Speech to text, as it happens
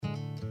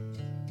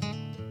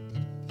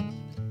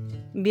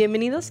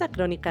Bienvenidos a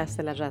Cronicas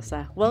de la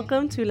Raza.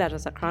 Welcome to La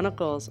Raza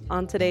Chronicles.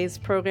 On today's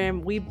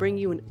program, we bring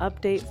you an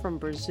update from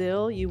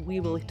Brazil. We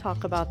will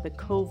talk about the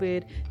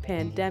COVID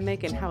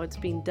pandemic and how it's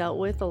being dealt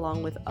with,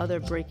 along with other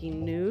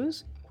breaking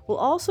news. We'll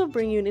also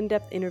bring you an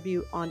in-depth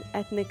interview on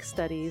ethnic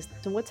studies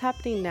and what's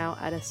happening now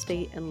at a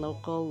state and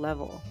local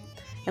level.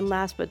 And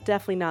last but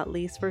definitely not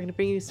least, we're going to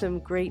bring you some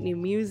great new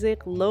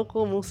music,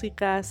 local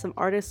música, some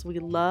artists we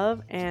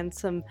love, and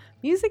some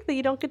music that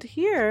you don't get to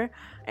hear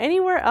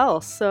anywhere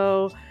else.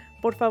 So,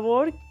 por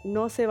favor,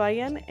 no se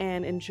vayan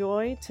and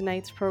enjoy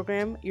tonight's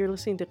program. You're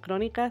listening to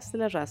Cronicas de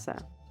la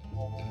Raza.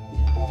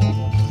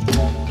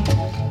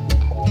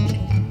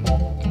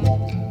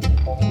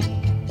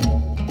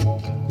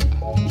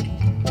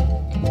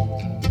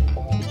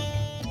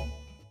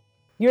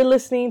 You're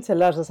listening to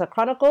La Raza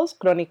Chronicles,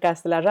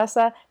 Cronicas de la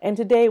Raza, and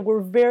today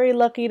we're very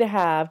lucky to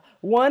have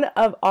one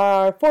of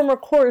our former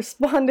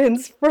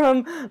correspondents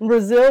from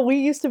Brazil. We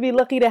used to be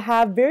lucky to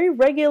have very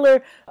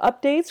regular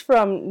updates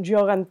from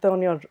Diogo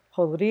Antonio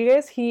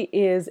Rodrigues. He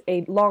is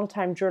a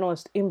longtime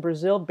journalist in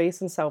Brazil,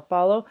 based in Sao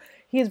Paulo.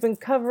 He has been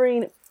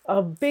covering a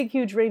big,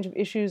 huge range of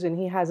issues, and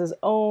he has his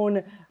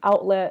own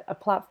outlet, a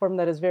platform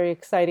that is very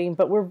exciting.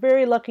 But we're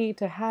very lucky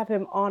to have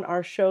him on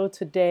our show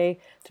today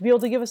to be able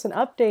to give us an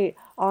update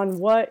on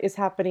what is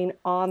happening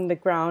on the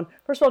ground.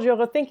 First of all,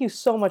 Diogo, thank you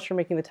so much for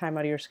making the time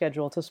out of your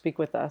schedule to speak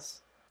with us.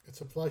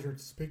 It's a pleasure to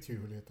speak to you,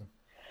 Julieta.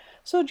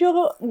 So,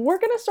 Diogo, we're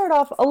going to start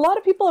off. A lot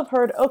of people have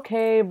heard,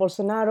 okay,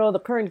 Bolsonaro, the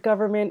current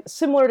government,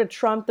 similar to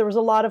Trump. There was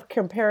a lot of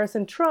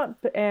comparison.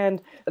 Trump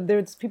and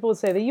there's people would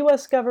say the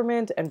U.S.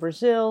 government and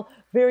Brazil,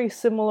 very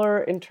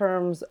similar in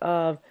terms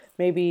of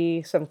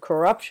maybe some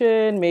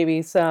corruption,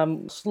 maybe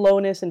some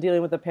slowness in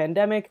dealing with the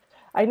pandemic.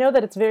 I know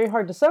that it's very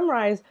hard to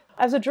summarize.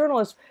 As a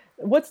journalist,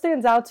 what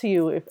stands out to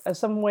you as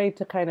some way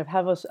to kind of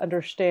have us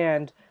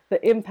understand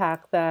the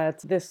impact that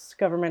this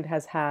government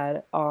has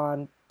had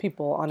on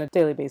people on a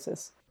daily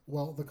basis?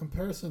 Well, the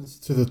comparisons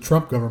to the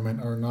Trump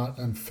government are not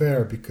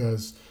unfair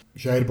because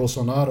Jair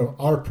Bolsonaro,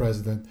 our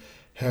president,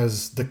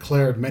 has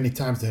declared many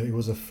times that he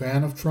was a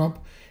fan of Trump,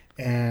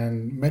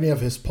 and many of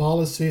his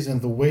policies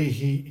and the way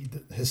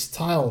his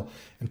style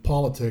in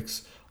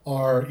politics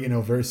are,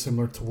 very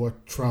similar to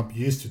what Trump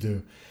used to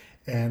do.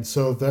 And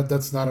so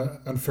that's not an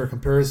unfair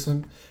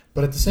comparison.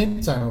 But at the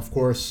same time, of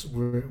course,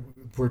 we're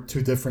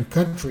two different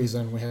countries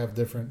and we have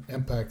different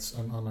impacts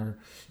on our,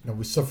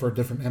 we suffer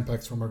different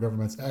impacts from our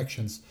government's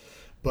actions.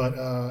 But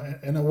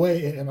in a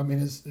way,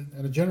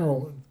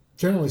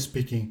 generally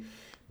speaking,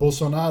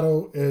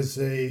 Bolsonaro is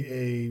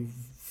a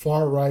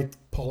far-right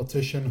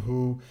politician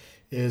who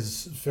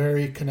is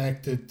very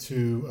connected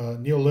to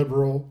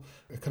neoliberal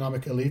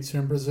economic elites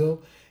here in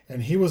Brazil,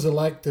 and he was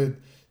elected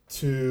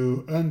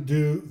to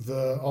undo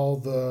all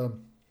the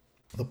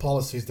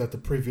policies that the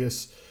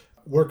previous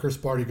Workers'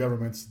 Party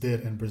governments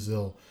did in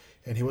Brazil.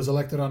 And he was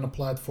elected on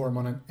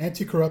an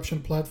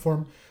anti-corruption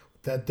platform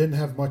that didn't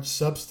have much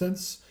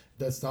substance.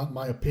 That's not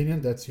my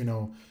opinion. That's,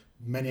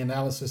 many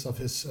analysis of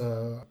his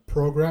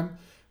program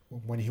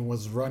when he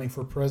was running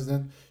for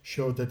president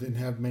showed that didn't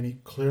have many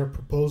clear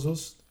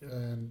proposals.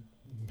 And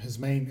his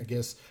main,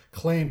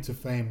 claim to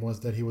fame was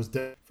that he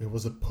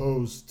was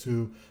opposed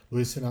to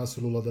Luiz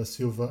Inácio Lula da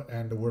Silva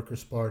and the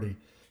Workers' Party.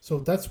 So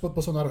that's what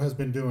Bolsonaro has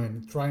been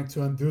doing, trying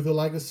to undo the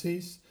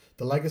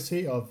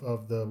legacy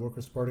of the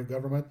Workers' Party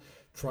government,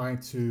 trying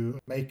to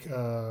make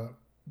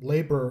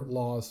labor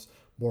laws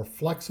more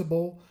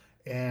flexible,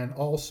 and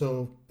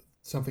also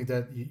something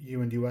that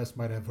you in the U.S.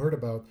 might have heard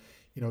about,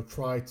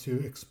 try to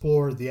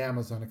explore the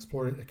Amazon,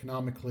 explore it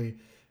economically,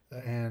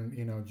 and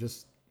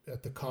just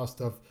at the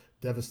cost of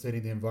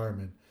devastating the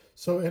environment.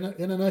 So in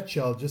a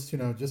nutshell, just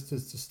to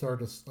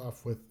start us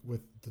off with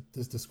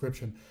this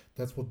description,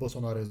 that's what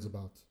Bolsonaro is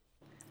about.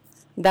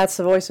 That's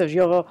the voice of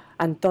Diogo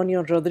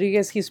Antonio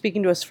Rodrigues. He's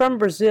speaking to us from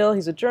Brazil.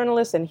 He's a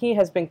journalist, and he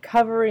has been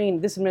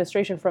covering this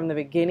administration from the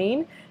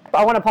beginning.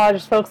 I want to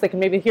apologize, folks. They can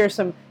maybe hear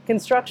some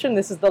construction.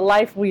 This is the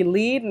life we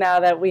lead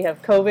now that we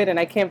have COVID, and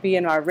I can't be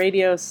in our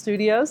radio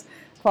studios.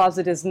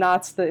 Closet is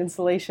not the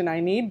insulation I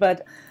need.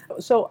 But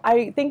so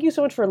I thank you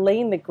so much for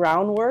laying the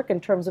groundwork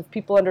in terms of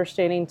people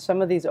understanding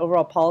some of these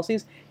overall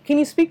policies. Can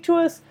you speak to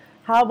us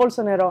how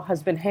Bolsonaro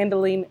has been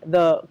handling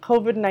the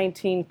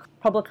COVID-19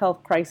 public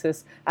health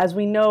crisis? As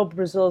we know,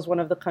 Brazil is one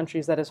of the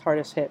countries that is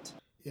hardest hit.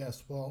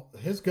 Yes, well,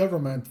 his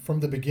government from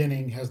the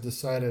beginning has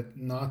decided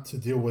not to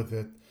deal with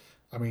it.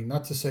 I mean,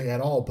 not to say at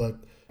all, but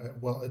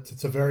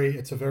it's a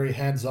very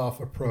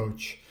hands-off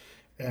approach,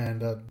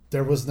 and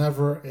there was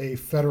never a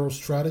federal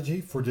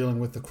strategy for dealing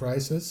with the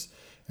crisis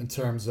in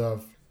terms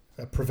of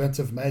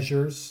preventive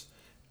measures,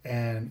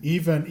 and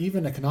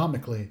even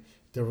economically.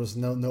 There was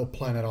no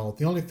plan at all.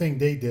 The only thing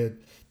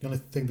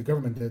the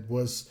government did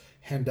was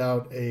hand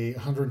out a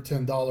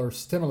 $110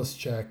 stimulus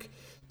check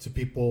to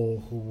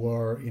people who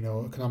were,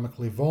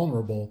 economically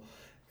vulnerable,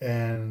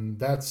 and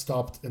that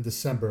stopped in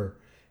December.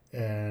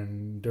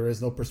 And there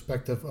is no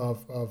perspective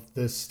of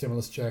this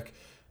stimulus check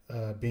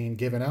being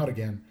given out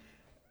again.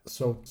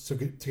 To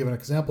give an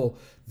example,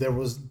 there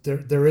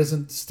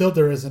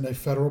isn't a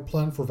federal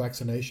plan for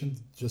vaccination.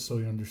 Just so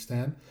you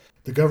understand,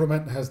 the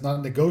government has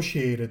not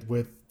negotiated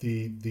with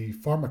the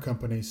pharma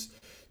companies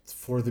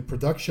for the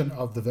production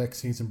of the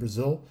vaccines in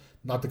Brazil,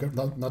 not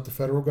the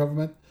federal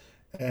government,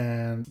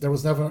 and there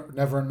was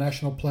never a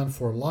national plan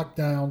for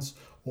lockdowns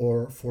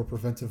or for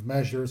preventive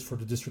measures for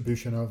the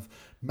distribution of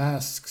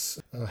masks,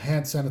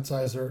 hand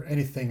sanitizer,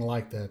 anything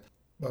like that.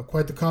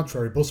 Quite the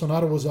contrary.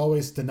 Bolsonaro was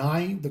always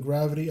denying the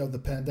gravity of the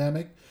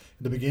pandemic.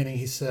 In the beginning,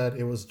 he said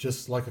it was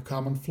just like a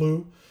common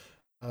flu.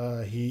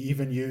 He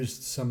even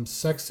used some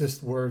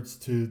sexist words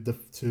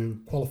to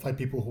qualify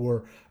people who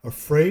were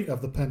afraid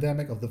of the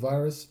pandemic, of the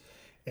virus.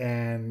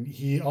 And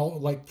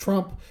like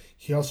Trump,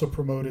 he also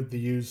promoted the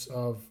use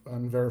of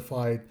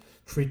unverified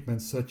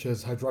treatments such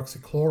as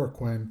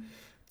hydroxychloroquine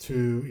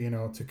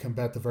to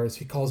combat the virus.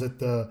 He calls it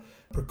the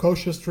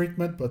precocious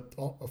treatment, but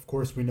of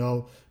course we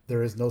know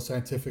there is no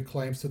scientific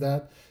claims to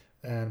that.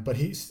 But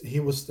he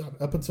was,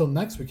 up until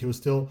next week, he was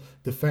still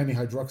defending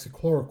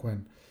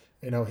hydroxychloroquine.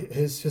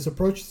 His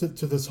approach to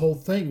this whole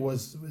thing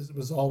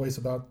was always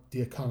about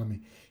the economy.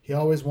 He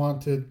always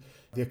wanted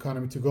the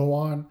economy to go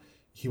on.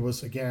 He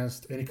was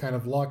against any kind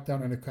of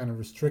lockdown, any kind of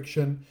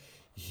restriction.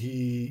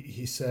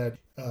 He said,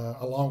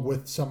 along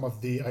with some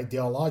of the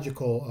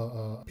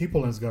ideological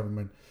people in his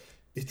government,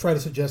 he tried to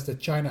suggest that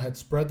China had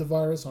spread the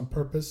virus on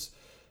purpose,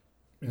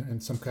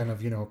 and some kind of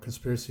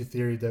conspiracy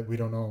theory that we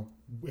don't know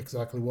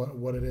exactly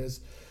what it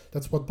is.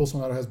 That's what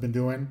Bolsonaro has been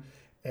doing,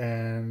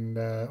 and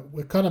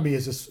economy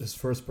is his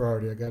first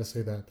priority. I got to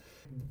say that.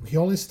 He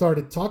only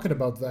started talking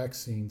about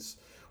vaccines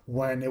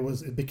when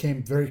it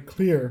became very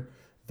clear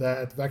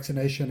that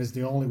vaccination is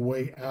the only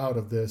way out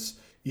of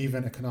this,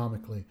 even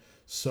economically.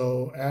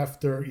 So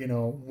after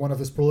one of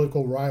his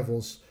political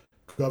rivals,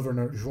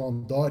 Governor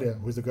João Doria,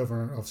 who is the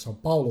governor of São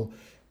Paulo,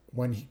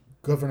 when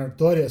Governor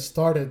Doria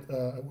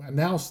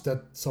announced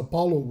that São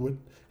Paulo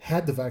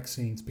had the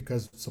vaccines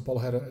because São Paulo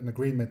had an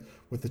agreement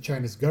with the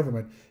Chinese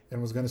government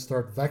and was going to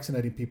start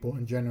vaccinating people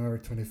on January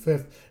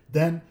 25th.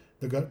 Then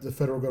the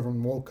federal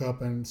government woke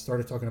up and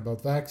started talking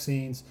about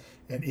vaccines,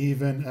 and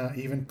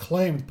even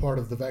claimed part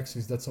of the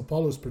vaccines that São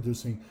Paulo is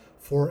producing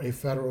for a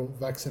federal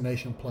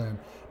vaccination plan.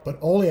 But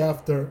only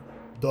after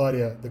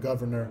Doria, the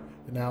governor,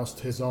 announced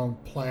his own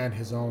plan,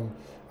 his own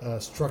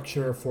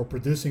structure for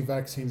producing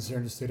vaccines here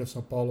in the state of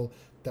São Paulo,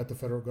 that the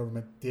federal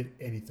government did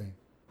anything.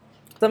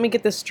 Let me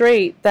get this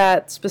straight,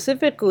 that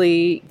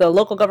specifically the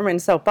local government in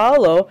Sao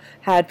Paulo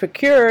had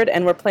procured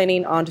and were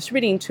planning on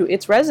distributing to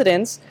its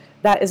residents.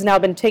 That has now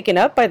been taken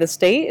up by the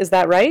state, is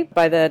that right?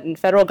 By the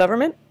federal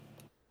government?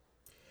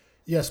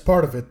 Yes,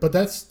 part of it, but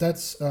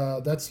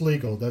that's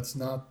legal. That's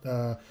not.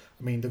 The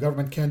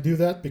government can't do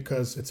that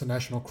because it's a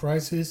national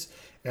crisis,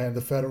 and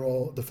the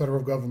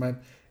federal government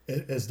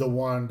is the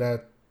one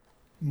that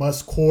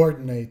must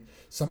coordinate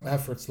some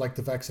efforts like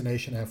the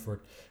vaccination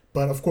effort.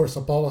 But of course,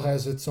 São Paulo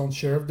has its own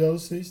share of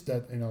doses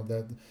that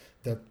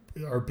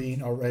are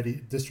being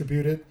already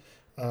distributed,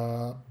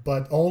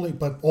 but only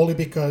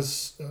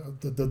because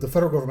the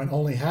federal government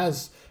only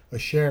has a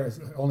share,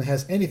 only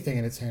has anything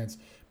in its hands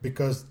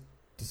because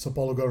the São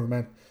Paulo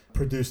government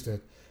produced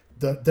it.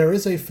 There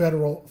is a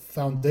federal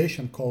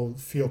foundation called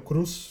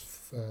Fiocruz,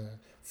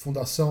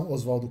 Fundação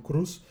Oswaldo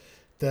Cruz,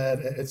 that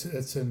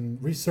it's a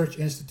research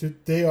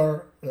institute. They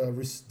are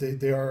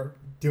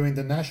doing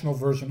the national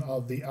version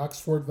of the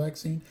Oxford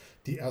vaccine,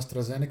 the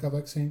AstraZeneca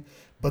vaccine,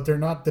 but they're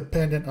not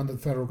dependent on the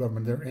federal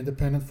government. They're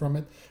independent from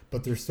it,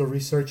 but they're still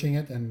researching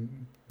it,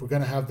 and we're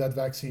going to have that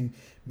vaccine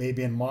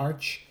maybe in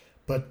March,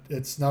 but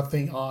it's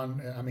nothing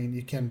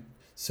you can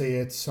say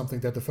it's something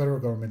that the federal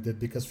government did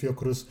because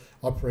Fiocruz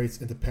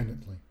operates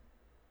independently.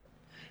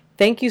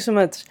 Thank you so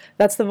much.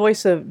 That's the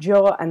voice of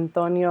João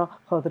Antonio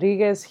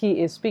Rodrigues.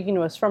 He is speaking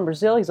to us from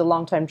Brazil. He's a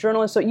longtime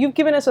journalist. So you've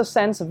given us a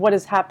sense of what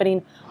is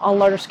happening on a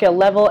larger scale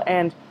level.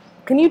 And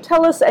can you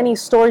tell us any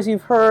stories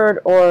you've heard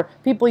or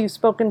people you've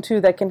spoken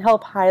to that can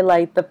help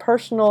highlight the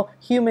personal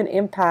human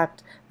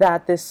impact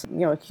that this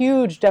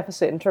huge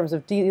deficit in terms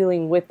of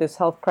dealing with this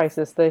health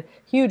crisis, the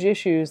huge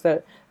issues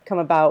that come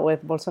about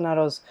with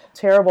Bolsonaro's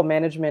terrible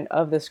management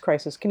of this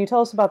crisis? Can you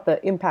tell us about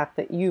the impact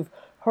that you've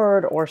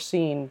heard or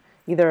seen,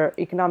 either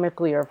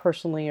economically or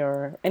personally,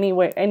 or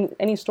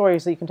any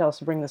stories that you can tell us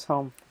to bring this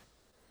home?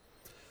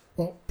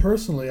 Well,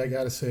 personally, I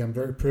got to say I'm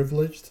very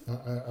privileged.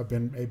 I've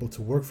been able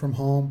to work from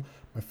home.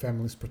 My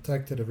family's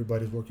protected.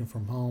 Everybody's working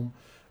from home.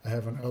 I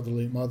have an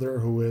elderly mother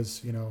who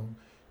is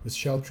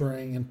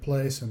sheltering in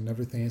place, and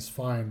everything is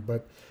fine.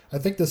 But I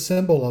think the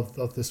symbol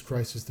of this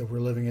crisis that we're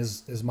living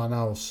is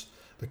Manaus,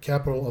 the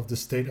capital of the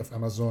state of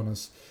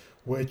Amazonas,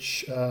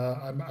 which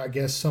I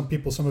guess some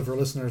of your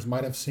listeners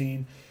might have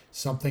seen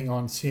something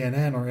on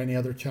CNN or any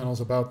other channels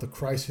about the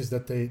crisis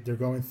that they're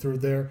going through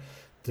there.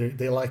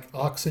 They lack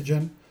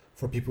oxygen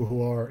for people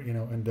who are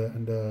in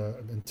the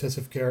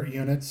intensive care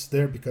units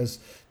there because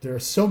there are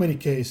so many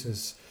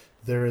cases.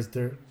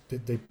 The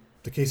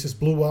cases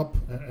blew up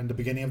in the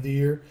beginning of the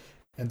year,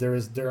 and there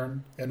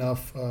aren't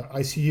enough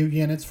ICU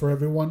units for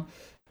everyone.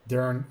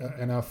 There aren't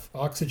enough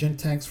oxygen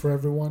tanks for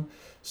everyone,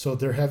 so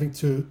they're having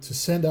to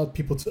send out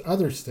people to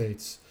other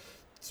states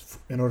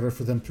in order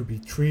for them to be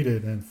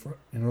treated and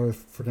in order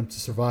for them to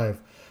survive.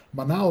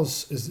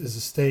 Manaus is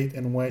a state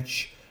in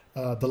which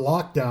the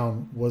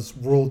lockdown was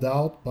ruled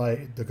out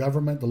by the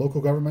government, the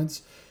local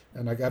governments,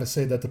 and I got to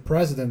say that the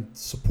president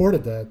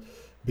supported that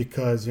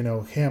because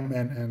him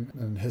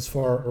and his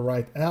far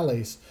right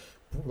allies,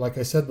 like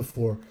I said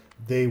before,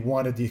 they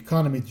wanted the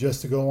economy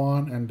just to go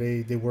on, and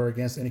they were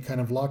against any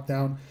kind of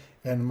lockdown.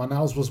 And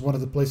Manaus was one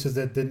of the places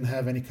that didn't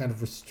have any kind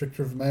of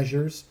restrictive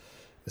measures,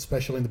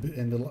 especially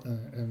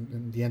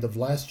in the end of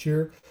last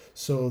year.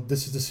 So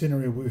this is the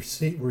scenery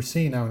we're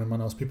seeing now in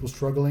Manaus. People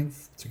struggling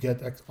to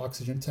get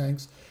oxygen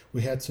tanks.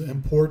 We had to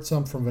import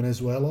some from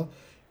Venezuela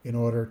in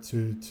order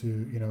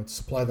to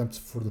supply them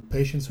for the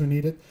patients who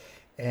need it,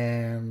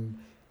 and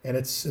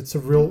it's a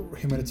real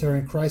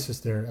humanitarian crisis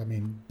there. I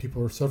mean,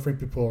 people are suffering,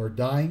 people are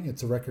dying.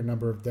 It's a record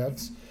number of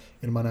deaths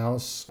in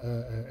Manaus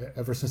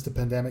ever since the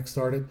pandemic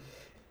started,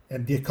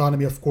 and the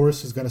economy, of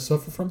course, is going to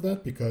suffer from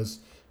that because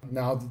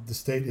now the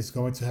state is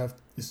going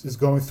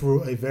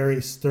through a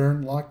very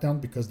stern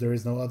lockdown because there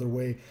is no other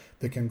way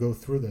they can go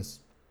through this.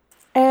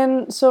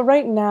 And so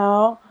right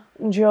now,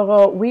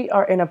 Diogo, we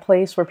are in a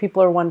place where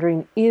people are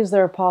wondering, is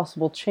there a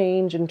possible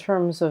change in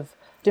terms of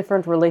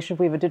different relationship?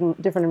 We have a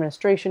different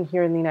administration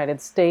here in the United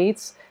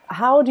States.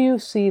 How do you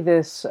see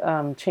this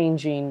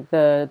changing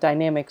the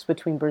dynamics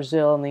between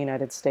Brazil and the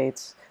United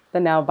States, the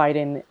now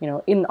Biden,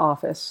 in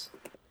office?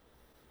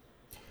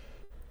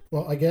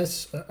 Well, I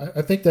guess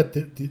I think that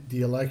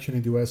the election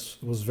in the U.S.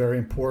 was very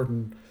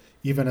important,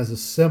 even as a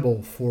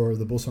symbol for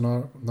the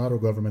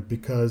Bolsonaro government,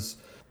 because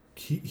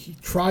he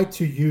tried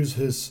to use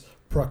his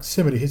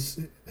proximity,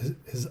 his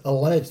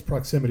alleged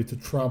proximity to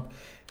Trump,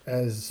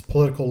 as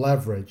political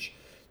leverage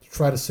to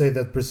try to say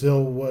that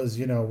Brazil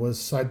was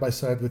side by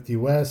side with the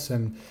U.S.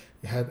 and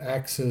had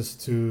access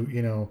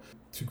to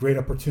great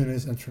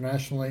opportunities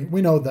internationally.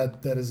 We know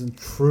that isn't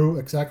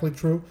exactly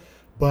true,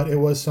 but it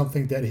was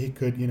something that he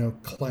could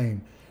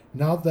claim.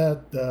 Now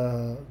that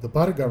the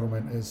Biden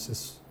government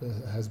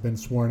has been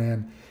sworn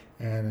in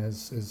and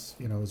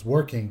is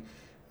working,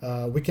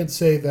 we can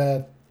say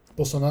that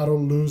Bolsonaro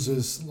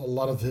loses a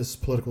lot of his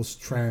political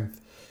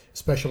strength,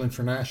 especially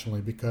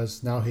internationally,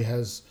 because now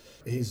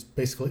he's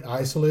basically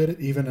isolated,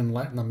 even in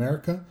Latin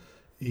America,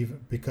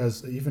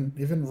 because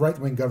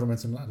right-wing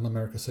governments in Latin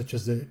America, such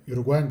as the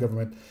Uruguayan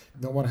government,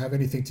 don't want to have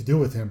anything to do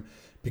with him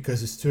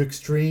because it's too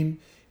extreme.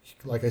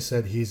 Like I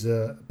said, he's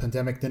a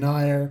pandemic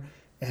denier,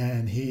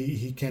 and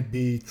he can't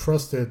be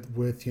trusted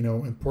with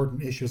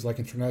important issues like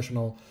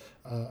international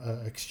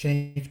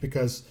exchange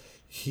because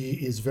he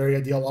is very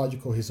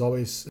ideological. He's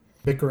always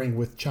bickering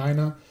with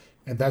China,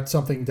 and that's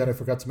something that I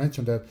forgot to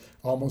mention that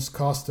almost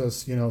cost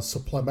us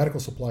medical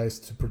supplies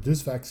to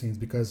produce vaccines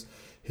because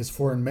his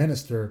foreign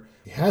minister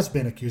has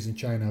been accusing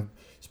China of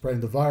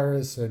spreading the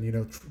virus,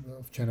 and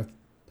China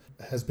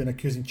has been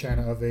accusing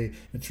China of a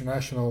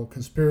international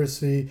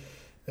conspiracy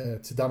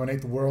to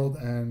dominate the world,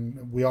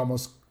 and we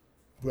almost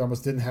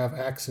didn't have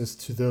access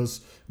to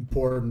those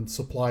important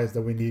supplies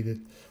that we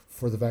needed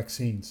for the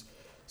vaccines.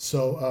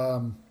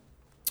 So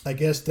I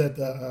guess that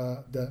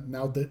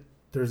now that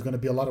there's going to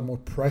be a lot of more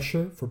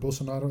pressure for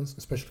Bolsonaro,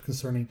 especially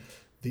concerning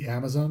the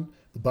Amazon.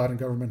 The Biden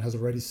government has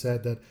already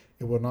said that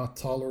it will not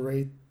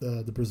tolerate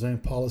the Brazilian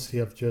policy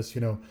of just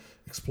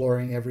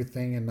exploring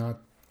everything and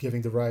not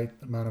giving the right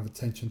amount of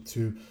attention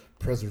to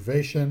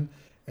preservation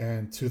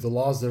and to the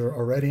laws that are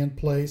already in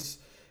place.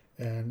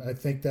 And I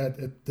think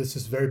that this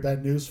is very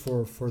bad news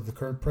for the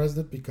current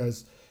president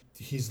because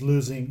he's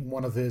losing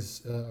one of the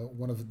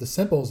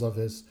symbols of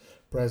his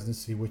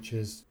presidency, which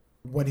is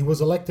when he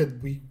was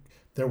elected,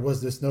 there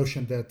was this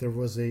notion that there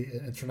was an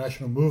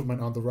international movement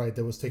on the right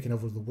that was taking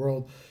over the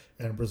world,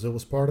 and Brazil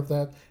was part of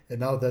that. And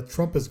now that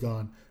Trump is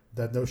gone,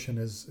 that notion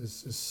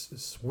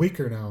is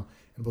weaker now,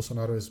 and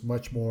Bolsonaro is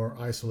much more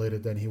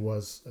isolated than he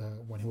was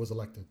when he was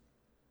elected.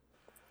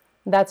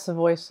 That's the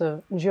voice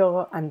of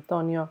Diogo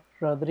Antonio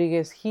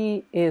Rodriguez.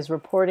 He is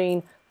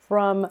reporting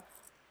from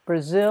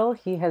Brazil.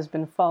 He has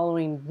been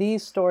following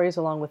these stories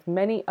along with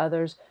many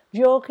others.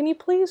 Joel, can you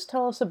please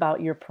tell us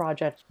about your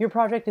project? Your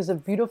project is a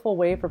beautiful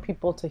way for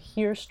people to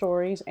hear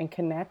stories and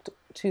connect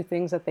to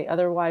things that they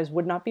otherwise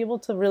would not be able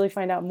to really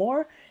find out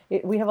more.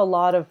 We have a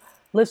lot of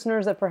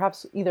listeners that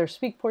perhaps either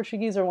speak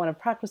Portuguese or want to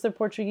practice their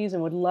Portuguese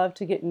and would love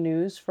to get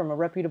news from a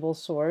reputable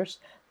source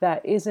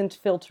that isn't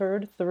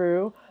filtered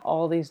through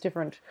all these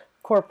different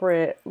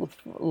corporate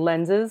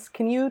lenses.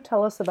 Can you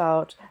tell us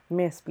about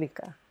Me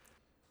Explica?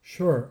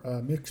 Sure.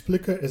 Me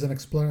Explica is an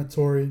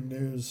explanatory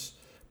news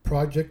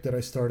project that I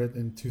started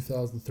in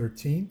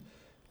 2013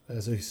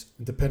 as an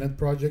independent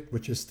project,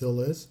 which it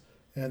still is.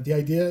 And the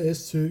idea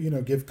is to,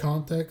 give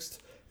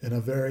context in a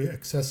very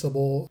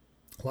accessible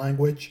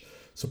language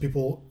so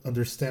people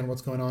understand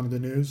what's going on in the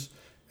news.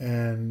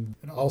 And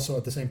also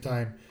at the same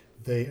time,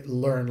 they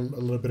learn a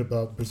little bit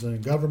about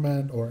Brazilian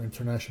government or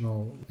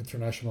international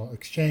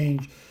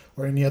exchange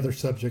or any other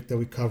subject that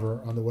we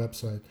cover on the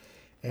website.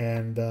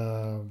 And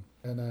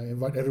I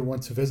invite everyone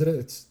to visit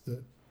it.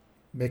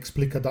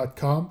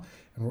 meexplica.com,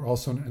 and we're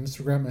also on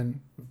Instagram and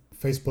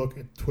Facebook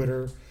and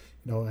Twitter,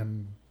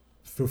 and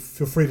feel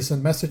free to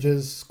send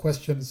messages,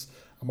 questions.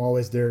 I'm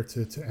always there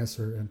to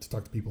answer and to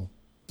talk to people.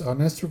 On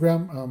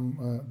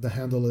Instagram, the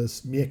handle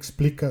is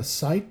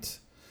meexplica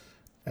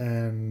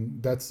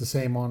and that's the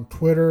same on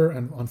Twitter,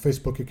 and on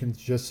Facebook you can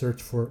just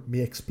search for Me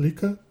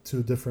Explica,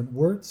 2 different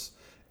words,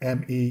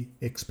 M-E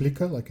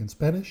Explica, like in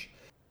Spanish.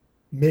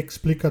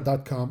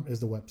 meexplica.com is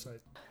the website.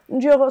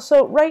 Diogo,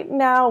 so right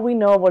now we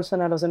know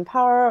Bolsonaro's in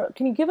power.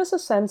 Can you give us a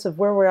sense of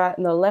where we're at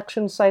in the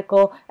election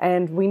cycle?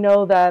 And we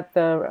know that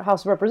the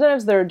House of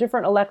Representatives, there are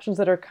different elections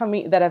that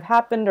have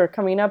happened or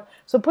coming up.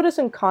 So put us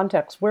in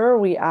context. Where are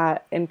we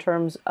at in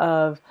terms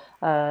of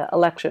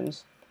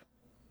elections?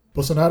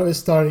 Bolsonaro is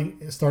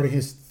starting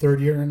his 3rd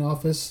year in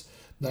office.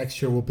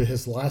 Next year will be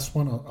his last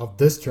one of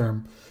this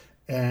term.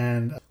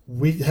 And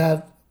we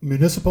had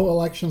municipal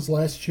elections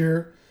last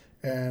year,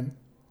 and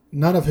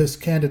none of his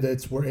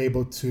candidates were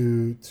able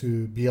to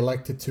be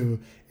elected to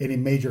any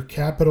major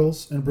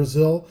capitals in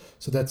Brazil.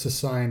 So that's a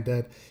sign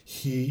that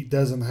he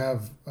doesn't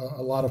have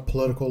a lot of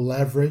political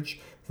leverage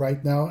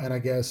right now. And I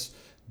guess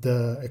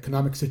the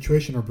economic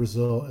situation of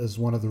Brazil is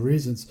one of the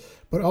reasons,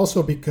 but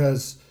also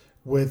because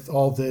with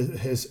all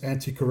his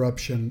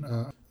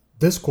anti-corruption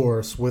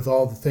discourse, with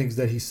all the things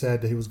that he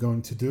said that he was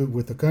going to do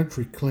with the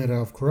country, clean it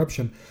out of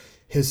corruption,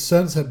 his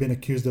sons have been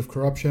accused of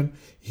corruption.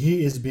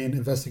 He is being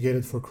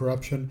investigated for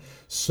corruption.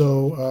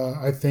 So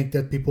I think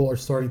that people are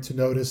starting to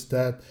notice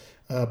that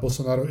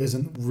Bolsonaro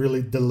isn't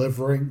really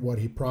delivering what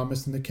he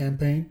promised in the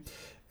campaign.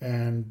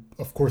 And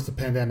of course, the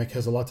pandemic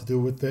has a lot to do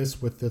with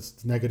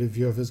this negative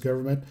view of his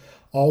government.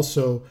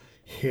 Also,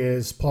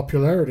 his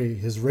popularity,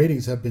 his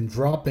ratings have been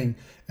dropping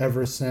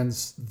ever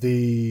since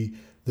the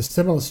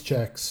stimulus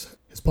checks.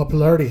 His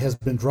popularity has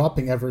been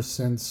dropping ever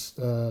since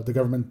the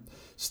government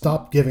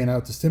stopped giving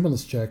out the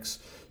stimulus checks.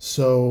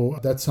 So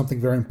that's something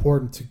very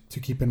important to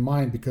keep in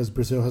mind, because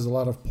Brazil has a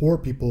lot of poor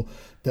people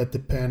that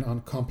depend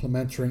on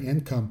complementary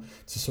income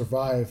to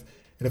survive.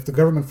 And if the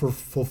government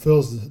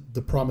fulfills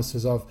the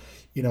promises of,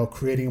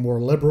 creating a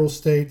more liberal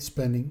state,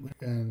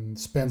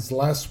 spends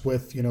less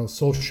with,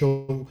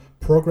 social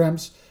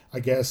programs,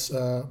 I guess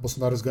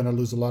Bolsonaro is going to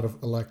lose a lot of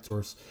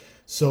electors.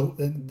 So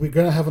we're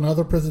going to have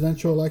another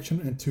presidential election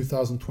in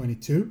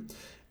 2022.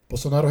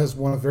 Bolsonaro has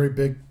won a very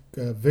big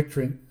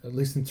victory, at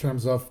least in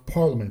terms of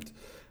parliament.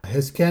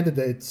 His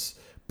candidates,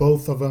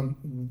 both of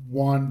them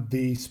won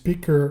the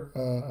speaker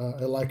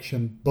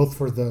election, both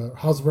for the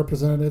House of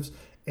Representatives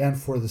and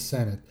for the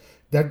Senate.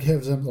 That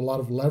gives him a lot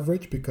of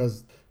leverage,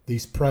 because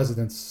these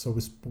presidents, so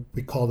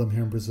we call them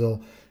here in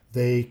Brazil,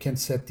 they can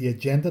set the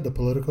agenda, the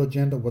political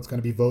agenda, what's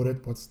going to be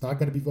voted, what's not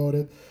going to be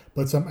voted.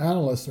 But some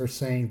analysts are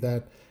saying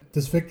that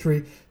this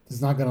victory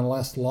is not going to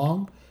last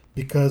long,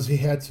 because he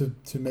had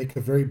to make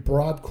a very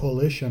broad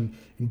coalition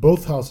in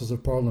both houses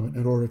of parliament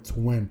in order to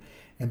win.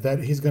 And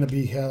that he's going to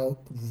be held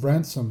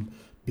ransom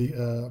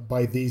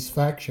by these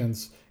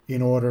factions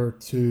in order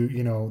to,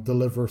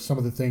 deliver some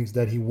of the things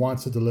that he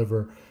wants to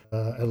deliver,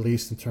 at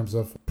least in terms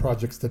of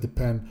projects that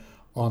depend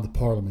on the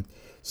parliament.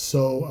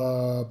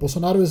 So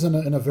Bolsonaro is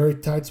in a very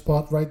tight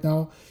spot right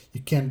now. You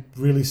can't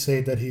really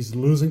say that he's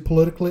losing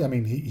politically. I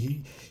mean,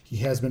 he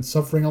has been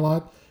suffering a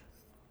lot.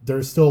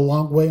 There's still a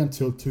long way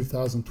until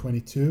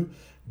 2022,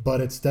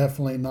 but it's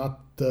definitely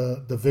not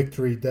the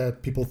victory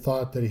that people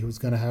thought that he was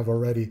going to have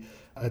already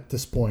at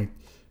this point,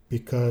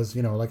 because,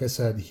 like I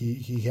said,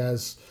 he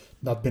has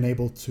not been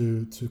able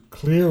to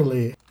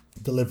clearly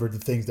deliver the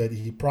things that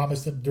he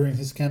promised during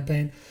his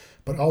campaign,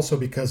 but also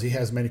because he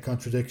has many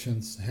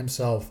contradictions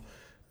himself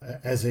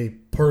as a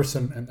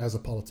person and as a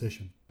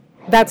politician.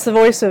 That's the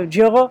voice of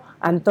Diogo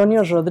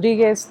Antonio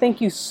Rodriguez.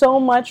 Thank you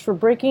so much for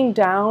breaking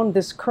down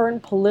this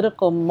current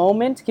political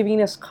moment, giving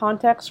us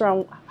context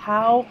around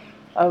how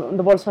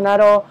the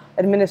Bolsonaro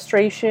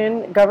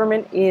administration,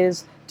 government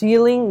is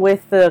dealing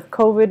with the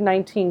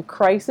COVID-19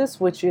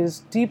 crisis, which is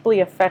deeply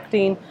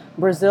affecting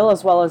Brazil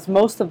as well as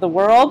most of the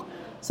world.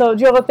 So,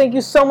 Diogo, thank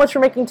you so much for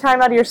making time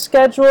out of your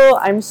schedule.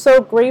 I'm so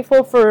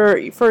grateful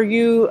for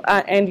you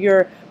and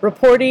your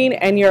reporting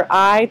and your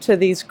eye to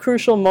these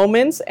crucial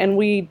moments, and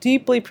we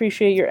deeply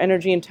appreciate your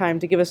energy and time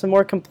to give us a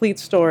more complete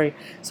story.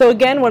 So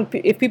again,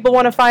 if people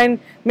want to find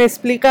Me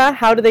Explica,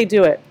 how do they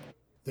do it?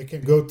 They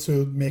can go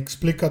to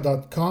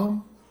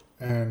meexplica.com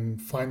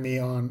and find me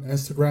on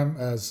Instagram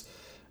as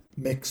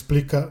Me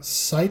Explica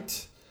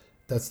site.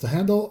 That's the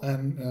handle,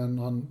 and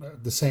on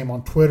the same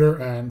on Twitter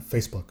and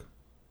Facebook.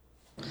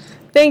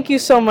 Thank you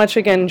so much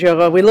again,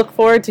 Diogo. We look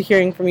forward to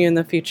hearing from you in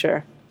the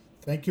future.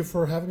 Thank you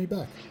for having me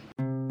back.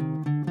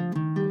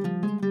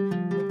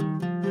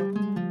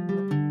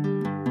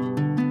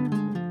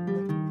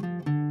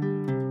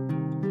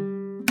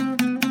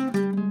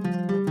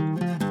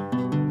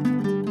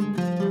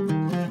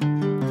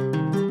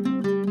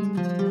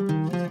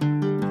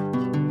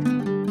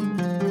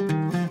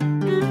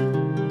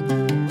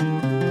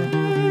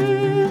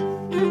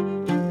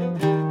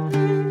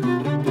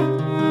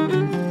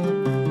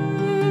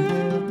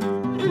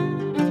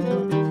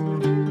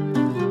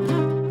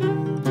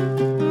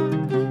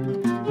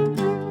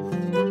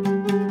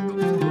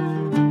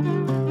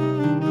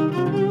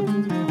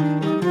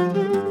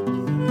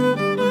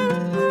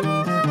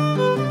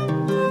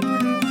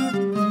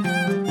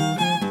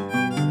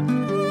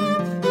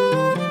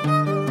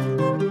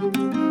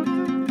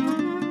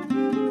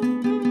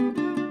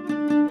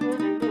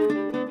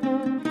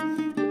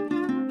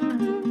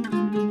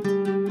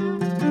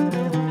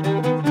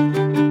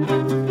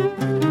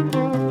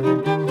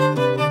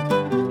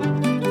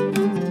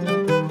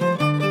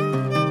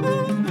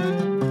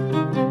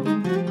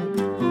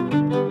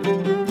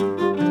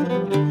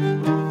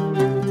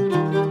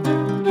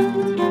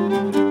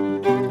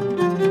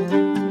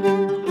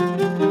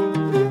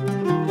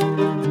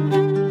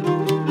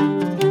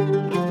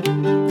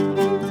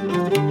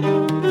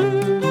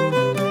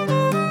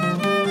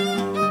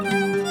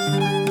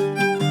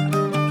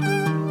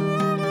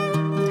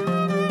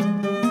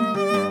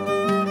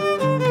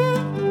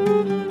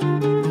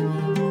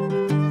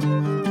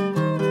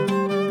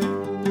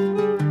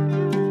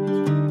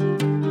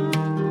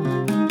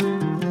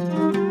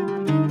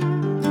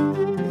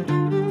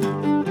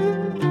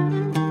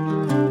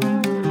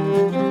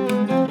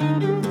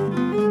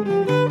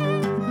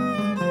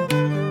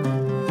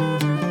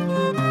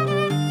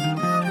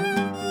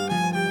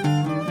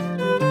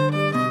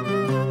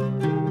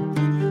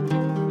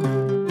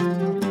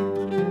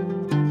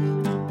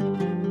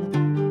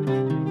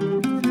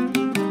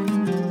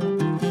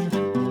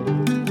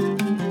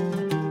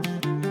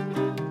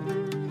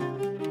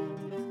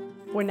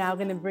 We're now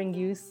going to bring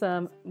you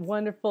some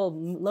wonderful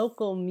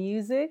local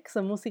music,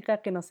 some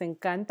música que nos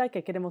encanta,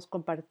 que queremos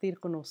compartir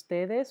con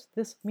ustedes.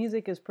 This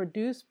music is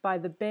produced by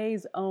the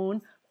Bay's own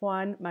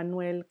Juan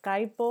Manuel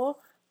Caipo.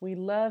 We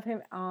love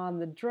him on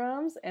the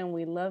drums and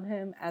we love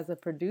him as a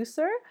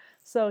producer.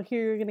 So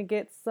here you're going to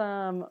get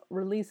some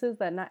releases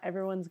that not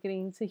everyone's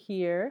getting to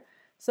hear.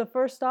 So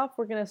first off,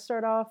 we're going to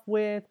start off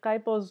with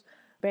Caipo's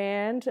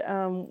band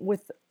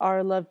with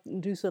our Love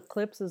Dusa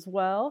clips as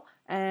well,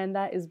 and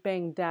that is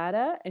Bang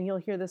Data, and you'll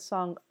hear the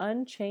song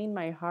Unchain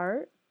My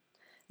Heart.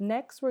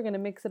 Next, we're going to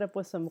mix it up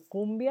with some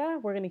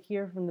cumbia. We're going to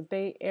hear from the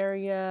Bay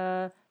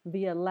Area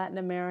via Latin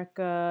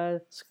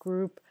America's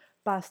group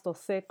Pasto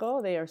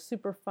Seco. They are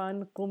super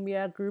fun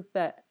cumbia group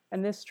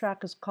and this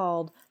track is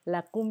called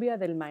La Cumbia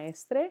del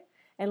Maestre.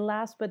 And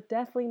last but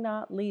definitely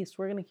not least,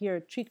 we're going to hear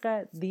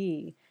Chica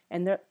D,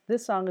 and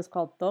this song is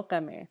called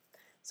Tócame.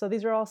 So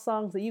these are all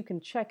songs that you can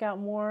check out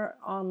more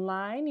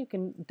online. You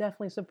can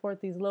definitely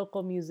support these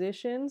local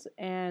musicians,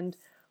 and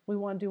we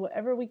want to do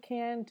whatever we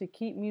can to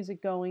keep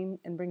music going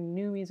and bring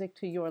new music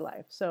to your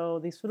life. So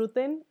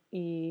disfruten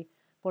y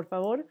por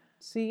favor,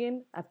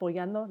 siguen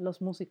apoyando los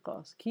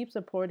músicos. Keep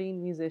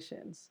supporting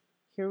musicians.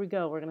 Here we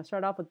go. We're going to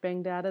start off with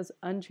Bang Data's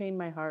Unchain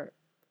My Heart.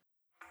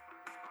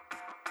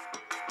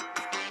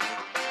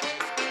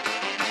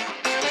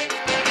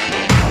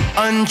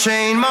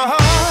 Unchain my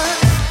heart,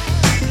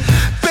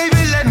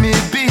 baby, let me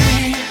be.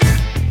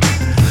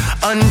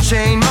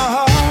 Unchain my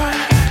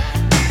heart,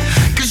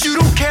 'cause you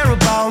don't care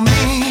about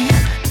me.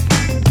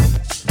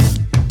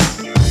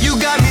 You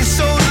got me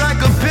sold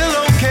like a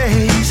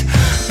pillowcase,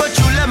 but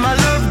you let my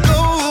love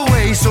go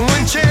away. So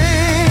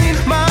unchain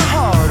my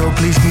heart, oh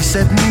please be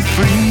set me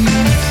free.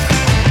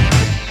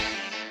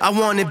 I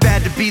wanted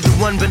bad to be the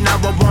one, but now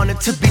I want it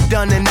to be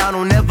done, and I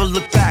don't ever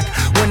look back.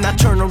 When I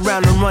turn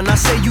around and run, I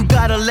say you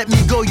gotta let me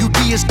go. You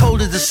be as cold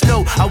as the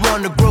snow. I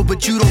wanna grow,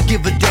 but you don't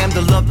give a damn.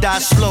 The love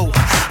dies slow.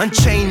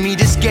 Unchain me,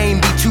 this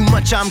game be too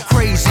much. I'm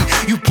crazy.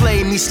 You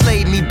play me,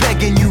 slay me,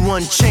 begging you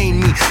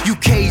unchain me. You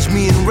cage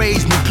me and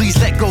raise me. Please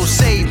let go,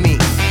 save me.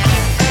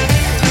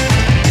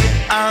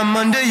 I'm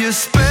under your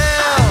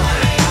spell,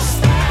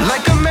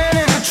 like a man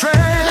in a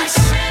trance.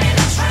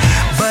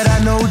 But I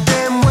know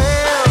damn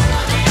well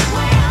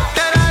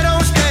that I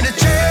don't stand a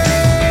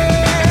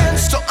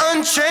chance. So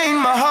unchain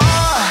my heart.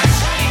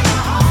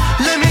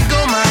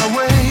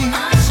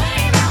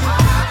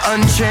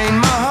 Unchain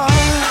my heart.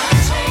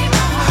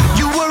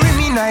 You worry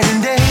me night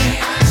and day.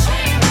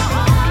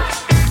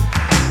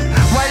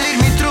 Why lead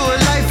me through a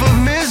life of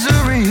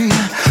misery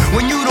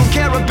when you don't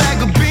care a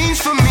bag of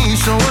beans for me?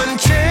 So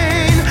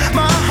unchain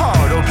my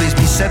heart, oh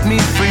please, set me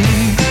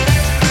free.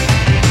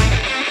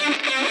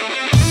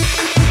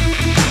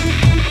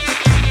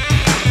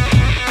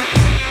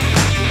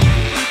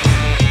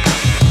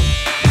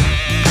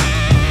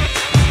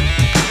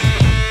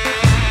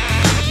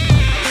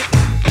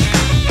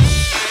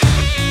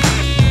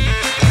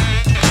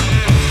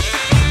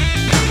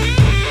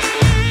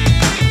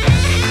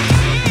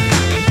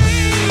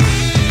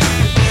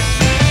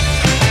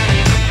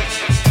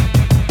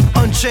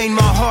 Unchain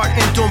my heart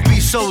and don't be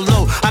so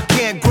low. I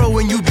can't grow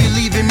and you be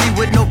leaving me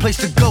with no place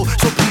to go.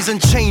 So please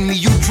unchain me,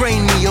 you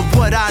drain me of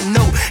what I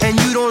know. And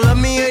you don't love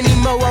me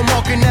anymore, I'm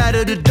walking out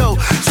of the door.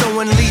 So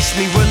unleash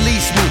me,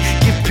 release me,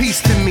 give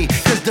peace to me.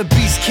 'Cause the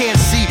beast can't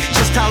see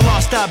just how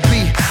lost I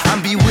be.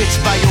 I'm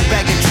bewitched by your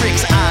bag of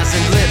tricks, eyes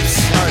and lips.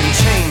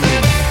 Unchain me.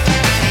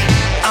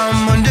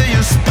 I'm under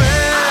your spell.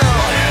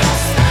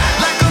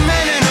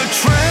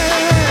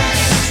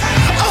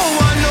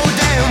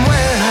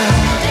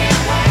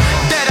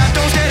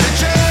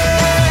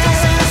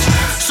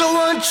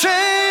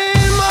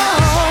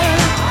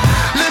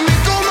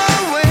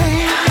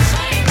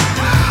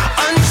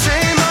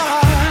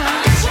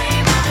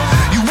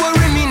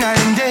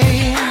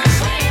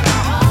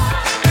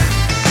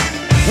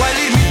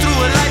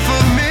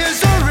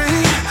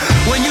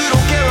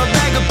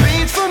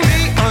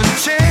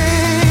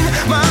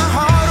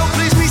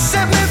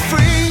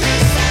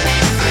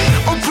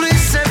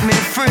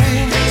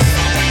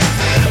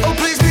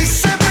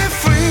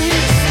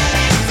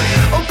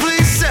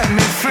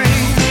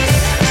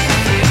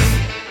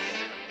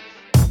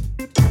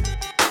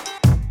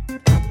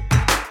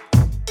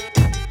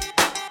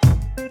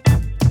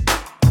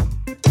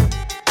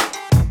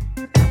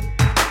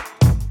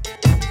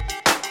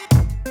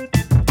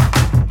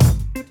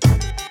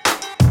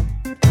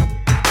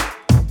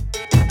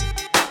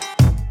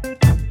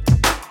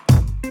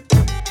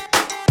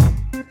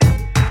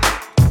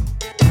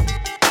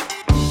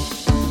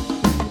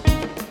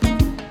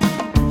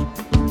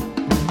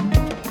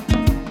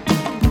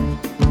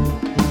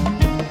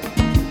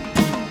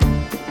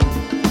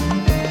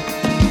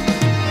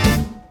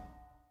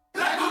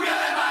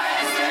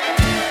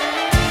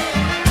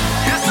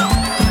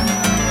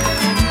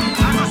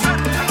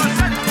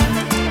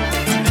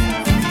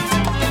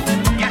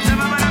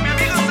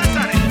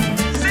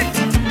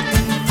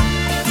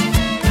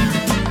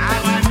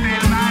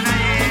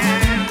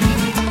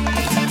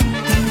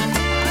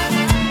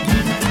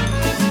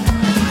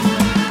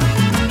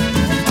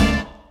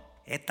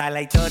 Esta es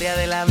la historia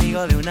del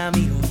amigo de un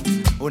amigo,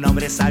 un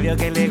hombre sabio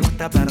que le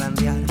gusta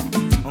parrandear,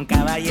 un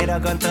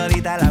caballero con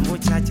todita la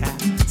muchacha,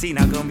 si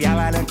no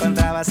cumbiaba lo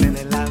encontrabas en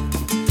el lado.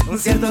 Un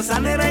cierto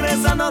Sandy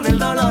regresando del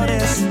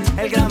Dolores,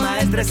 el gran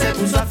maestre se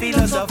puso a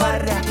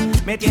filosofar,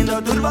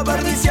 metiendo turbo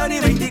por misión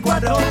y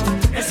 24.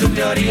 En su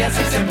teoría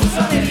se puso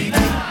a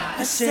meditar.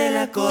 Hace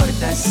la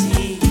corta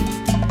así,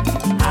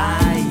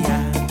 ay ya.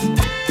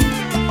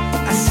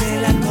 Hace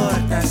la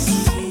corta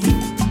así,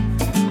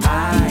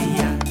 ay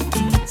ya.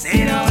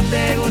 Si no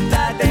te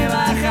gusta te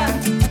bajas,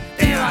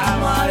 te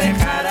vamos a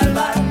dejar al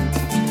bar.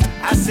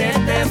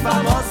 Hacete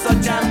famoso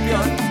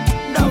champion,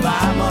 no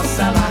vamos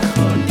abajo.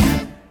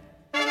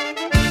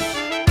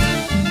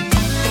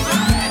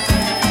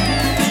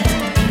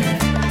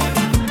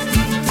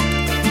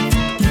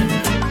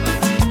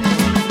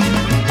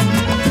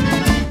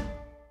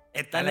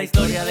 Esta es la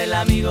historia del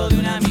amigo de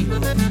un amigo,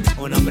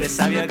 un hombre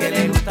sabio que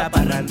le gusta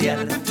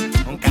parrandear,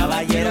 un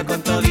caballero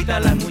con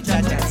toditas las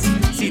muchachas,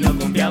 si no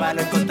cumbiaba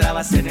lo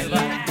encontrabas en el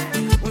bar.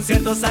 Un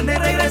cierto Sandy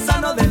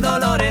regresando del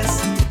Dolores,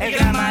 el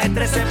gran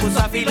maestre se puso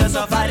a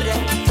filosofar,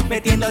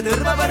 metiendo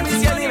turbo por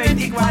misión y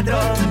 24.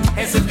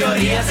 En sus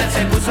teorías él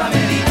se puso a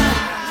meditar.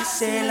 Y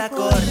se la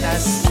corta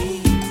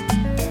así,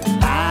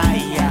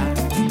 ay ya.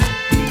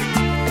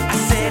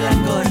 Hace la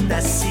corta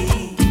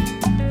así,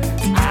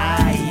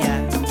 ay ya.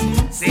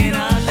 Si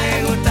no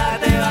te gusta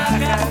te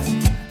bajas,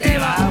 te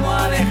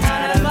vamos a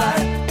dejar al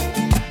bar.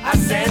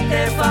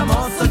 Hacerte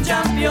famoso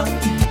champion,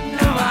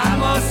 no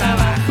vamos a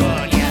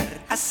bajonear.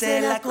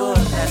 Hace la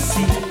corta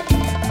así,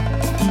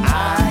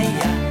 ay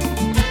ya.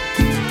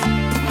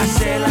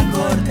 Hace la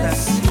corta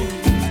así,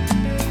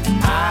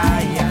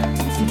 ay ya.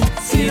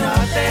 Si no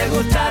te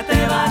gusta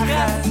te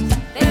bajas,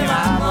 te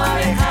vamos a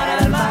dejar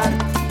al bar.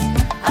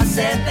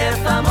 Hacerte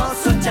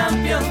famoso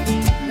champion,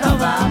 no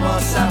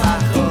vamos a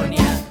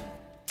bajonear.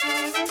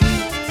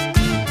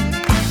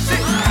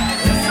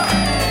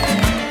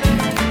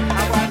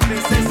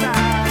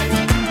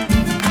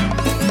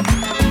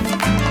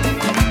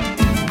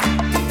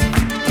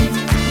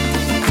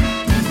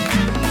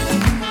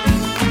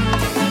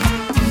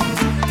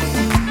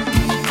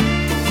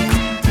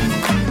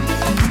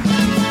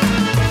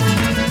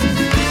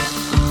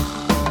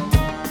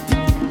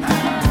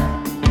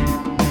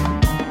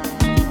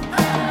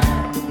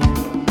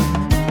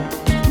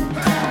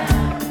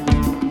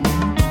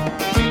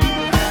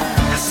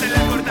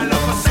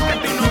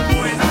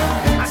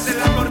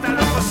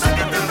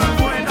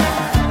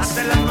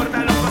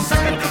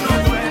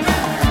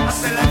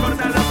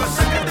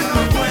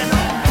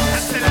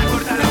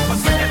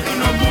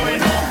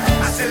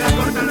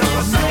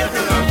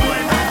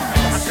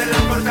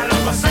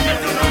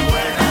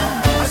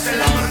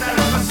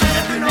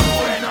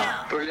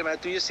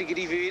 Si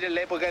querís vivir en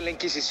la época de la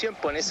Inquisición,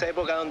 pues en esa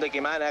época donde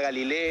quemaban a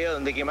Galileo,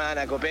 donde quemaban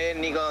a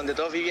Copérnico, donde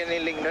todos vivían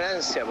en la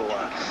ignorancia, pues.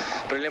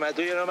 Problema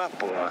tuyo nomás,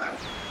 pues.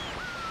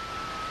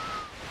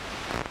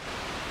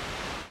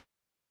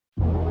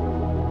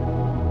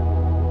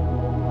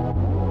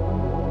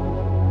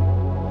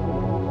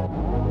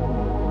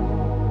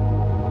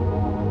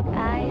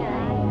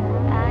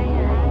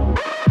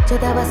 Yo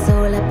estaba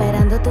sola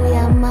esperando tu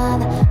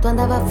llamada. Tú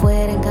andabas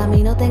afuera, en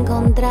camino te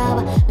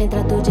encontraba.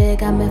 Mientras tú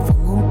llegas me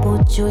fumo un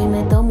pucho y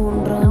me tomo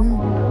un ron.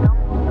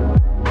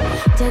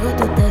 Llegó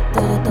tu texto,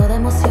 yo toda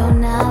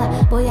emocionada.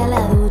 Voy a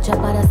la ducha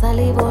para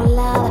salir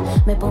volada.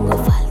 Me pongo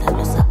falda,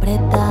 blusa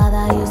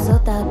apretada y uso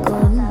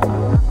tacón.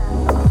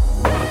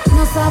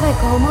 No sabe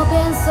cómo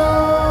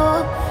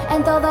pienso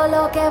en todo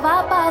lo que va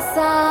a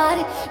pasar.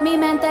 Mi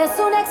mente es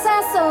un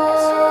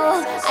exceso,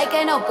 ay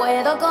que no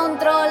puedo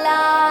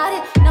controlar.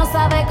 No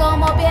sabe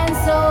cómo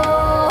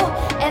pienso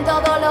en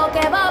todo lo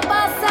que va a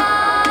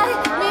pasar.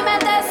 Mi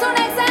mente es un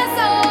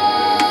exceso,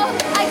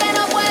 ay que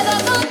no puedo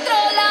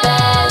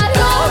controlar.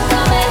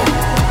 Tócame,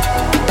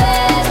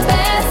 ven,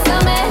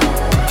 bésame,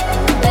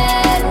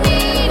 ven,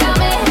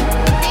 mírame.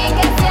 ¿Y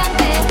qué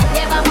sientes?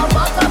 Llevamos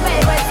poco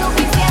pero es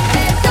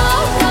suficiente.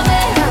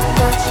 Tócame,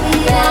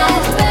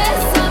 ven,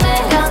 bésame,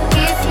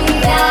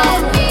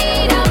 ven,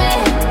 mírame.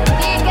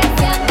 ¿Y qué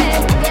sientes?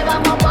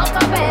 Llevamos poco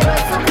pero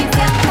es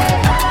suficiente.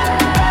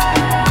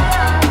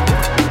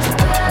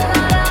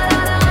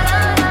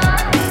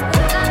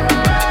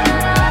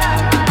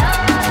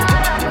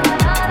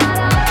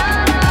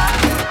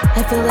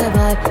 Feel the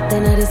vibe, the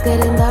night is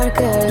getting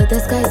darker. The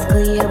sky is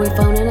clear, we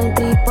found an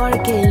empty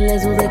parking.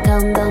 Let's do the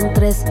countdown,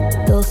 3,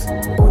 2,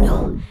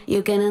 1.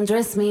 You can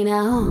undress me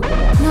now.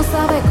 No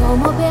sabe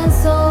cómo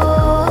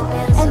pienso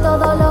en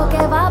todo lo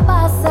que va a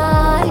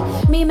pasar.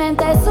 Mi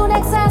mente es un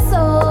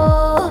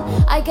exceso,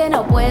 ay que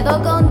no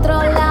puedo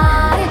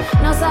controlar.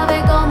 No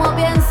sabe cómo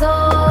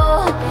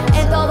pienso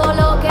en todo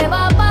lo que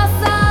va a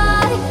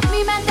pasar.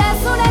 Mi mente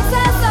es un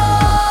exceso,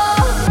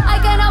 ay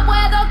que no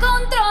puedo controlar.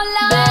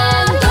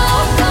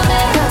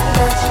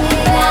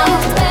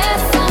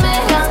 Bésame,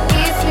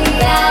 kiss me,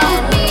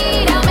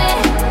 mírame.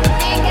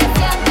 ¿Y qué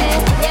sientes?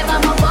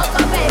 Llevamos poco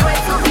pero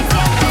es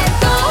suficiente.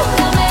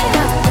 Tócame,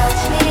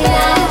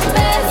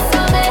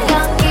 bésame,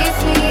 kiss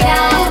me,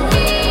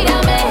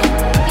 mírame.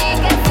 ¿Y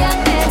qué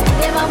sientes?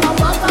 Llevamos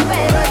poco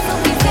pero es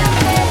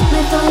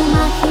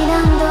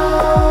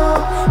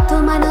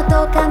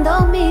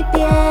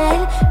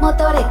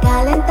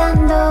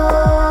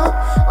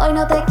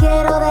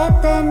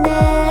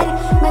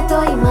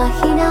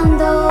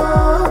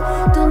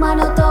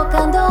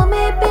tocando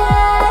mi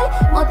piel,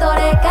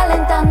 motores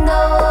calentando.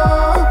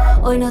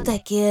 Hoy no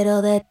te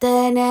quiero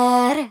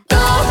detener.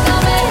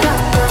 Tócame,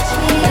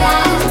 mira,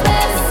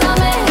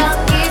 bésame,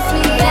 kiss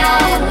me,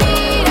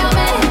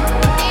 mírame,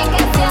 y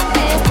que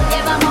sientes,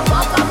 llevamos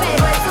poco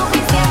pero es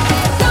suficiente.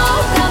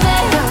 Tócame,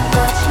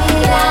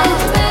 mira,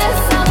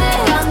 bésame,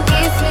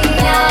 kiss me,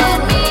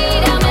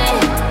 mírame,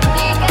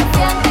 y que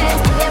sientes,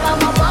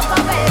 llevamos poco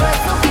pero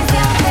es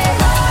suficiente.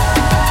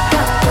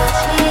 Mira,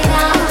 kiss me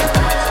now.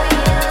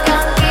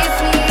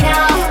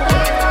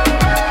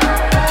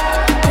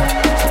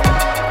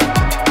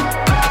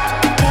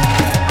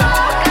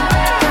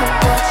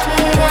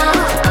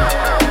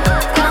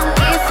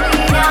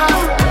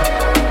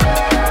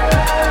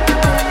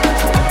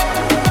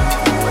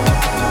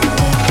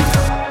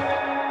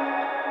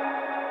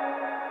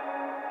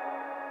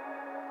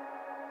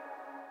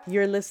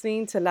 You're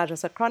listening to La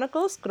Raza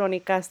Chronicles,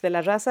 Cronicas de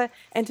la Raza,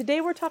 and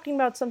today we're talking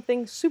about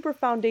something super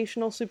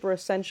foundational, super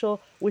essential,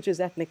 which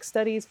is ethnic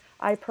studies.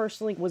 I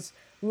personally was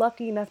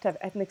lucky enough to have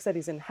ethnic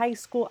studies in high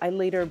school. I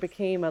later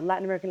became a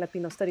Latin American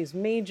Latino studies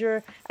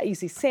major at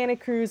UC Santa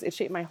Cruz. It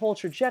shaped my whole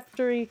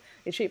trajectory.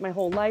 It shaped my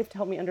whole life to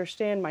help me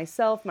understand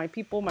myself, my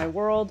people, my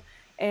world.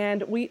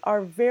 And we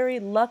are very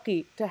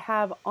lucky to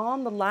have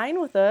on the line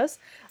with us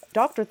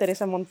Dr.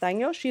 Teresa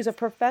Montaño. She's a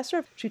professor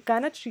of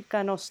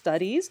Chicano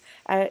Studies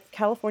at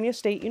California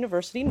State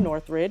University,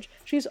 Northridge.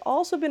 She's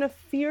also been a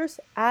fierce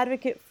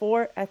advocate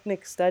for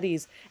ethnic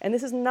studies. And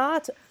this is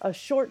not a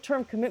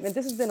short-term commitment.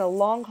 This has been a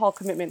long-haul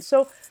commitment.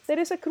 So,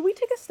 Teresa, could we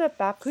take a step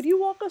back? Could you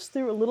walk us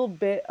through a little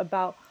bit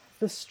about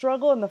the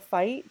struggle and the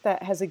fight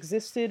that has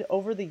existed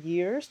over the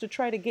years to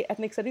try to get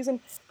ethnic studies? And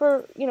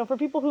for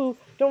people who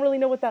don't really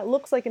know what that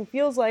looks like and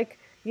feels like,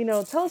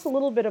 tell us a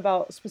little bit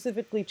about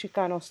specifically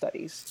Chicano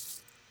studies.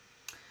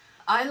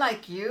 I,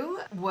 like you,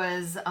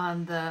 was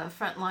on the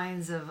front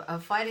lines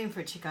of fighting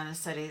for Chicano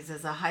studies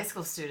as a high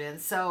school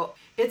student. So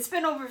it's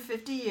been over a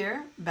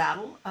 50-year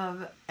battle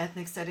of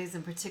ethnic studies,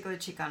 in particular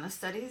Chicano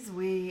studies.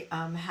 We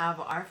have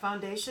our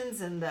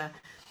foundations in the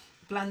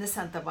Plan de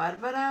Santa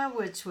Barbara,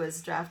 which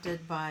was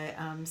drafted by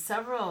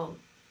several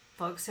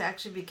folks who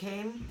actually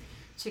became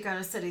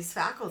Chicano studies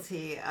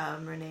faculty,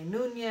 Rene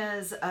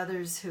Nunez,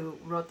 others who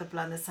wrote the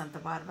Plan de Santa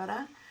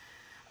Barbara.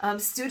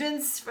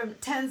 Students from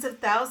tens of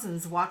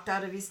thousands walked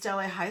out of East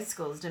LA high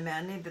schools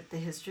demanding that the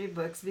history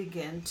books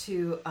begin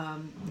to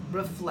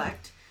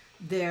reflect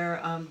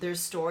their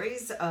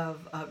stories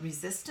of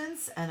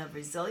resistance and of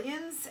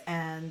resilience,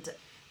 and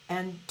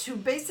to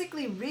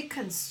basically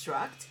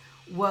reconstruct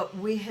what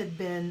we had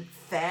been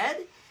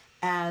fed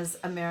as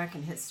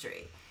American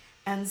history.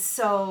 And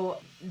so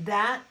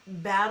that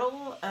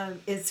battle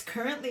is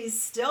currently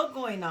still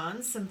going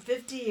on some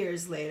 50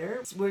 years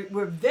later.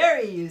 We're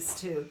very used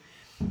to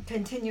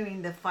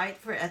continuing the fight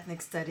for ethnic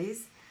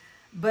studies.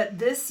 But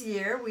this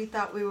year, we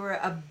thought we were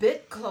a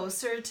bit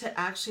closer to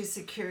actually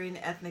securing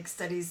ethnic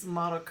studies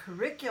model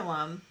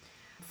curriculum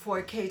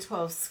for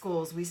K-12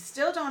 schools. We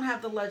still don't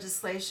have the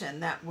legislation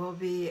that will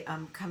be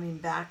coming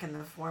back in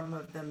the form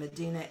of the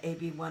Medina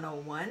AB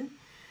 101,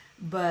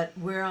 but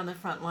we're on the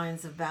front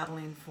lines of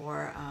battling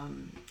for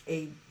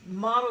a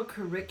model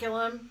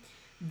curriculum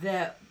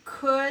that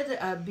could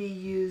be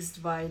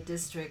used by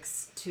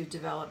districts to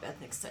develop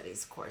ethnic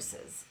studies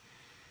courses.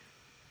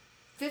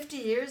 50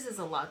 years is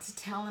a lot to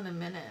tell in a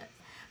minute.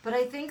 But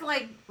I think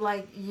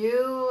like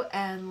you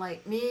and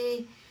like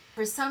me,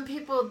 for some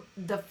people,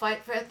 the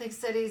fight for ethnic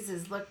studies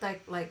is looked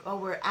like, oh,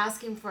 we're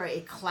asking for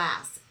a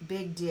class,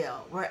 big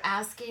deal. We're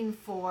asking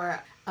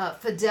for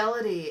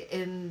fidelity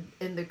in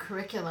the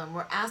curriculum.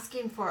 We're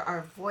asking for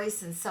our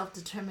voice and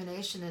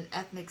self-determination in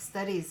ethnic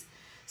studies.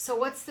 So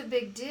what's the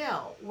big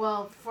deal?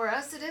 Well, for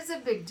us, it is a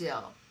big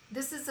deal.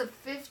 This is a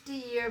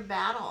 50-year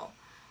battle.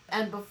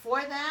 And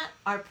before that,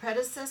 our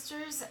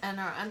predecessors and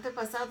our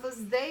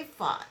antepasados, they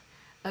fought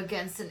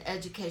against an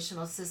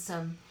educational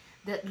system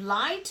that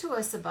lied to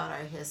us about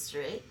our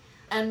history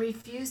and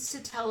refused to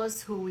tell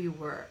us who we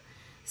were.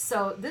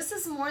 So this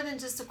is more than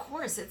just a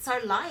course, it's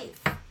our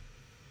life.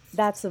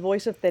 That's the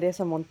voice of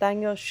Teresa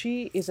Montaño.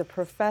 She is a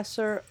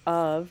professor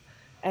of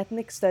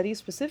ethnic studies,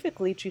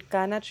 specifically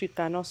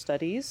Chicano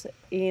studies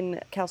in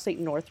Cal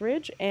State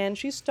Northridge, and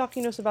she's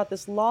talking to us about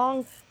this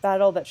long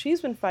battle that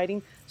she's been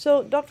fighting.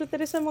 So, Dr.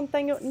 Teresa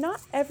Montaño,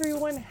 not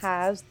everyone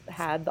has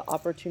had the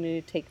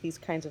opportunity to take these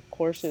kinds of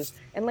courses,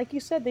 and like you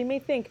said, they may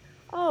think,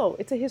 oh,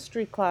 it's a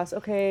history class,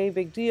 okay,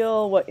 big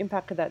deal, what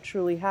impact could that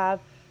truly have?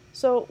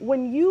 So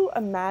when you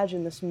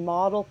imagine this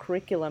model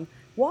curriculum,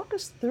 walk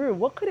us through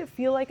what could it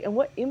feel like and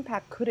what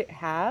impact could it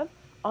have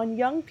on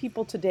young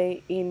people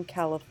today in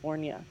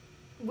California?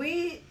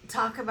 We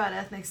talk about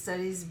ethnic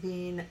studies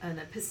being an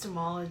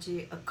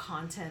epistemology, a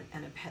content,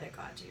 and a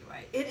pedagogy,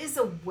 right? It is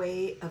a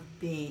way of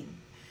being.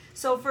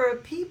 So for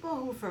people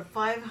who for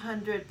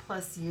 500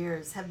 plus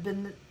years have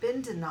been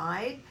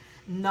denied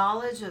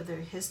knowledge of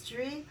their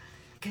history,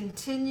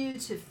 continue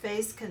to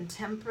face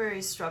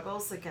contemporary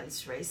struggles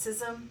against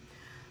racism,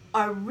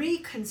 are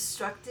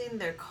reconstructing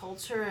their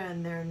culture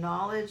and their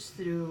knowledge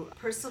through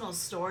personal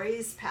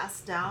stories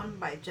passed down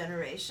by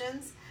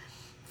generations.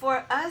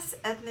 For us,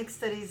 ethnic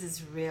studies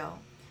is real.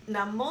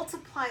 Now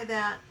multiply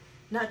that,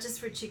 not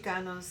just for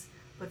Chicanos,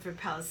 but for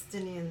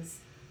Palestinians,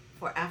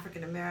 for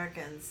African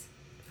Americans,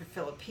 for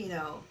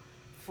Filipino,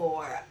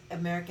 for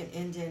American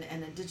Indian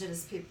and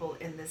indigenous people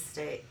in this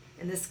state,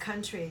 in this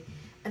country.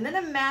 And then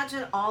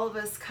imagine all of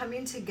us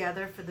coming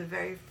together for the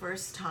very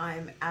first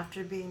time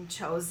after being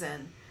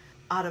chosen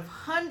out of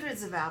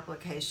hundreds of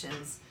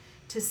applications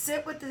to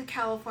sit with the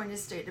California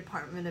State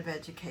Department of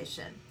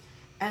Education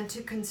and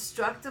to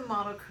construct a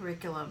model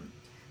curriculum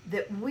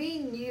that we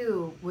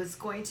knew was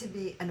going to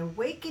be an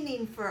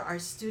awakening for our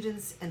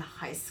students in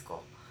high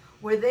school,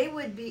 where they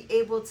would be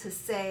able to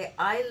say,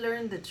 I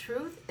learned the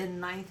truth in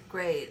ninth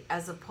grade,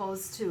 as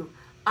opposed to,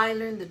 I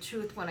learned the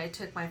truth when I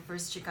took my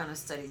first Chicano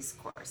Studies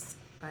course,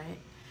 right?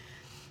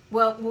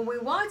 Well, when we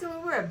walked in,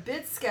 we were a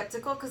bit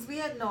skeptical because we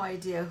had no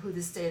idea who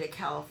the state of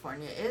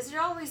California is.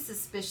 You're always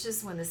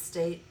suspicious when the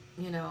state,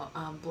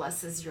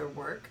 blesses your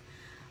work.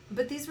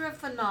 But these were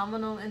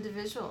phenomenal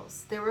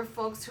individuals. They were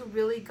folks who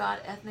really got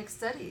ethnic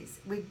studies.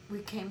 We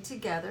came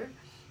together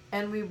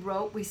and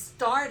we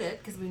started,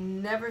 because we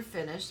never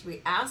finished,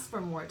 we asked for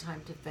more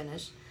time to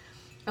finish,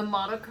 a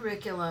model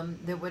curriculum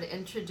that would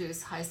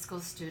introduce high school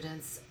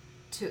students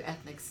to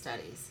ethnic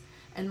studies.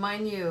 And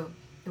mind you,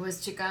 it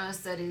was Chicano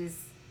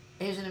studies,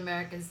 Asian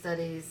American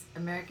studies,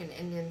 American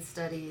Indian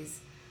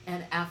studies,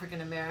 and African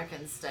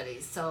American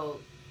studies. So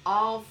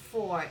all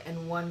four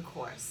in one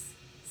course.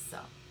 So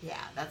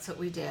yeah, that's what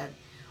we did.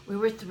 We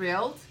were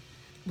thrilled.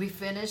 We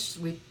finished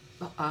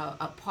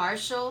a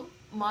partial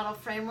model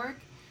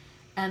framework,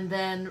 and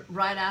then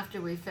right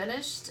after we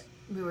finished,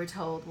 we were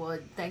told, well,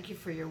 thank you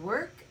for your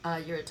work.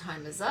 Your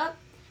time is up.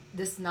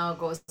 This now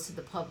goes to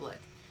the public.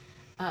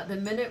 The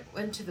minute it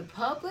went to the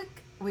public,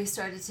 we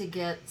started to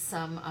get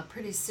some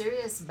pretty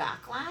serious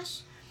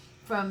backlash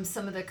from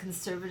some of the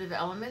conservative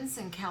elements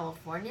in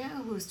California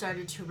who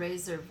started to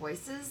raise their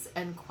voices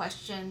and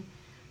question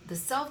the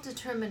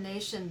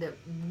self-determination that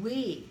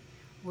we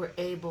were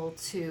able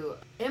to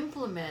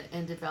implement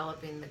in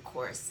developing the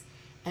course.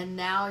 And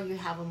now you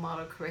have a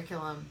model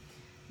curriculum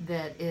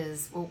that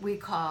is what we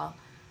call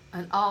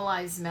an All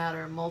Lives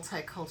Matter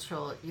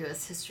multicultural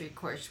U.S. history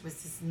course, which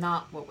is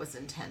not what was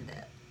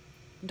intended.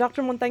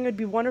 Dr. Montaño, it'd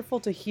be wonderful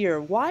to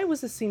hear, why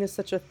was this seen as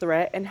such a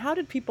threat and how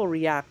did people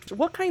react?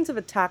 What kinds of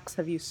attacks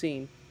have you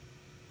seen?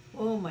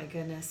 Oh my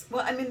goodness.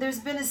 Well, I mean, there's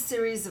been a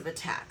series of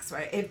attacks,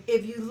 right?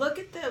 If you look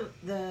at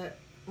the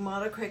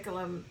model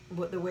curriculum,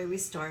 the way we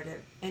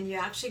started, and you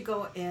actually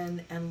go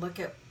in and look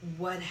at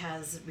what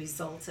has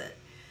resulted.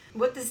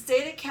 What the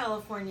state of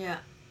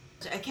California,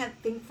 I can't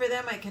think for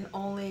them, I can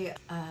only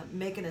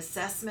make an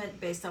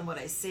assessment based on what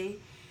I see,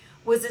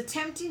 was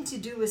attempting to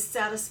do is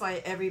satisfy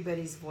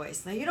everybody's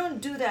voice. Now, you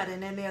don't do that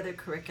in any other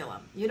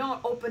curriculum. You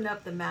don't open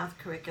up the math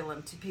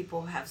curriculum to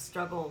people who have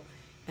struggled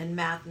in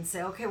math and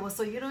say, okay, well,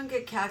 so you don't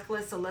get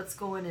calculus, so let's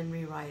go in and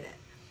rewrite it,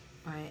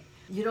 right?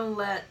 You don't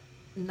let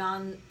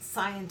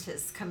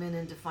non-scientists come in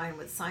and define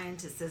what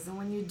scientist is, and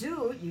when you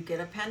do, you get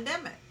a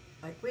pandemic,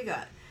 like we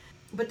got.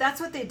 But that's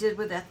what they did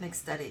with ethnic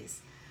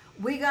studies.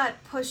 We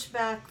got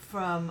pushback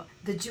from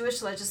the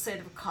Jewish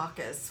Legislative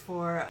Caucus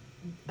for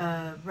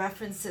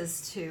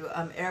references to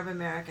Arab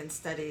American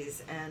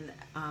studies and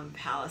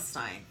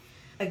Palestine.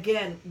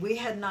 Again, we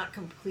had not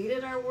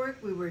completed our work.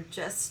 We were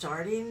just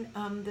starting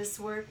this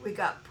work. We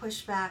got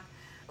pushback.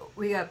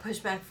 We got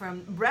pushback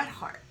from Bret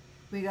Hart.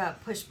 We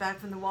got pushback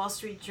from the Wall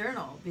Street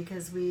Journal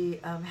because we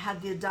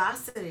had the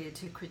audacity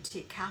to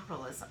critique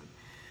capitalism.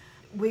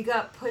 We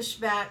got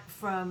pushback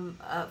from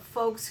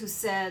folks who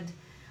said,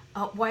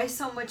 why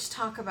so much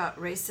talk about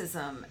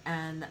racism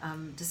and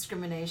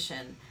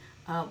discrimination?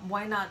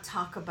 Why not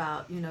talk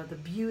about, the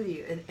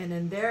beauty? And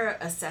in their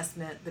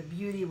assessment, the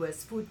beauty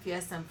was food,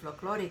 fiesta, and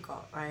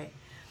folklorico, right,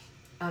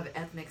 of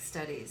ethnic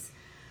studies.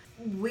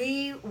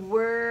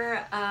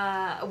 We're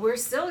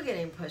still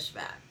getting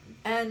pushback.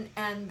 And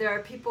there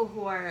are people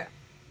who are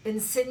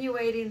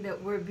insinuating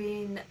that we're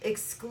being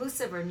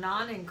exclusive or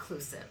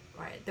non-inclusive,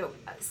 right?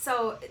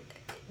 So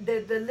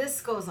the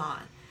list goes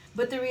on.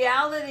 But the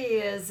reality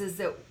is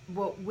that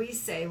what we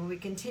say, what we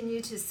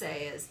continue to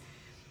say is,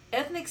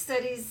 ethnic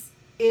studies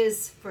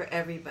is for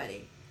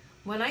everybody.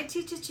 When I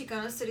teach a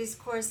Chicano Studies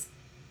course,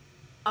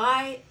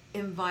 I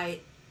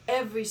invite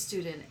every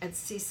student at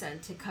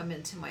CSUN to come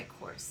into my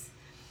course.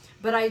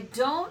 But I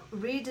don't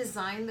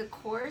redesign the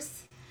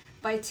course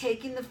by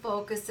taking the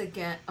focus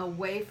again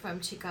away from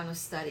Chicano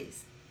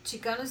Studies.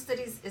 Chicano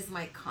Studies is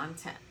my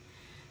content.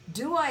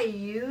 Do I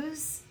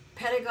use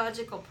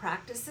pedagogical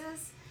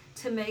practices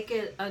to make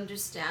it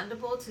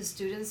understandable to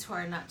students who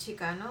are not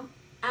Chicano?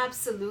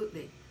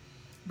 Absolutely.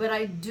 But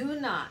I do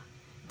not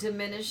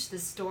diminish the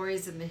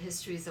stories and the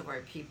histories of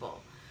our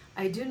people.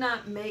 I do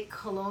not make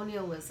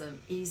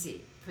colonialism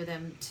easy for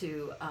them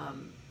to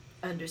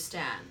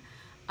understand.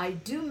 I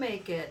do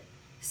make it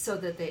so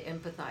that they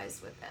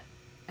empathize with it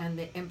and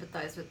they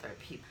empathize with our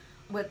people.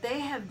 What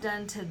they have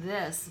done to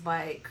this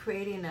by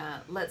creating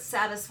a let's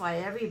satisfy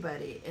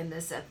everybody in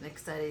this ethnic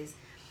studies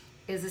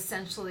is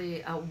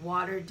essentially a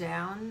watered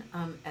down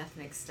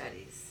ethnic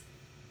studies.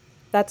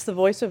 That's the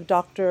voice of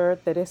Dr.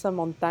 Teresa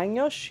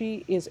Montaño.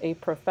 She is a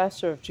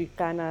professor of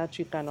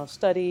Chicano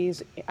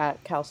studies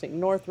at Cal State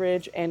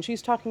Northridge, and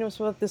she's talking to us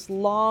about this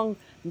long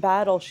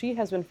battle she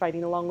has been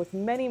fighting along with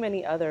many,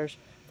 many others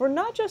for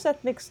not just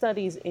ethnic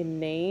studies in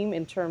name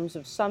in terms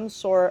of some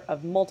sort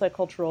of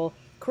multicultural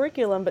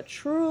curriculum, but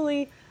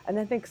truly an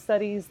ethnic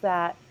studies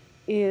that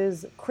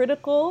is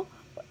critical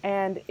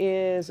and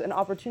is an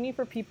opportunity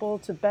for people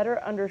to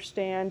better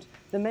understand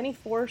the many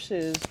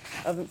forces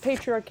of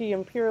patriarchy,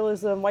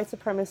 imperialism, white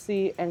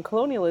supremacy, and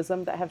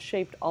colonialism that have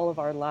shaped all of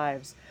our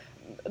lives.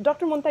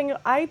 Dr. Montaño,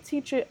 I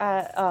teach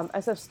at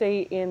SF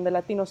State in the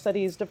Latino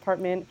Studies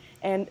department,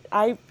 and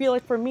I feel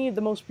like for me,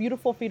 the most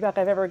beautiful feedback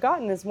I've ever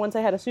gotten is once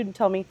I had a student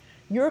tell me,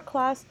 your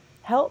class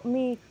helped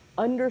me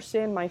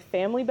understand my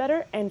family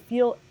better and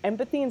feel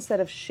empathy instead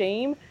of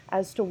shame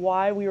as to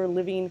why we were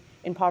living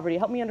in poverty.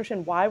 Help me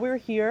understand why we were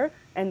here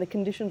and the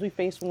conditions we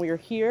faced when we were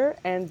here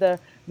and the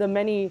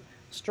many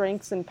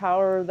strengths and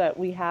power that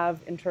we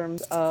have in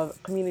terms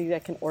of community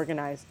that can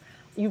organize.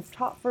 You've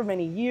taught for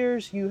many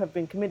years. You have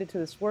been committed to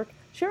this work.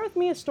 Share with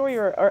me a story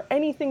or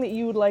anything that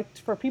you would like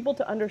for people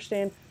to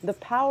understand the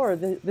power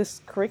that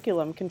this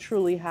curriculum can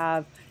truly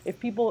have if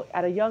people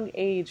at a young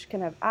age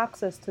can have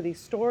access to these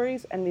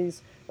stories and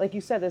these, like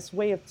you said, this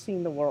way of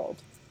seeing the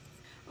world.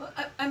 Well,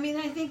 I mean,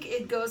 I think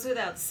it goes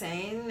without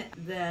saying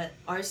that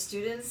our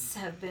students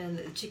have been,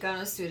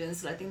 Chicano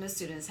students, Latino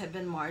students, have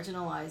been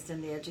marginalized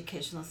in the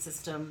educational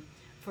system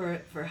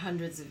for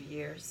hundreds of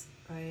years,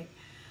 right?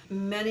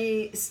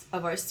 Many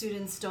of our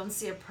students don't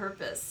see a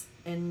purpose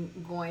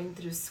in going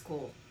through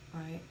school,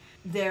 right?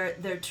 They're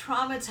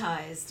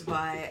traumatized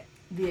by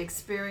the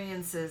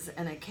experiences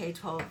in a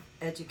K-12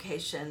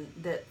 education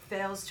that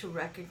fails to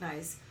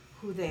recognize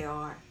who they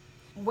are.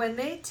 When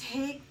they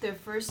take their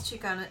first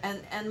Chicano,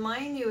 and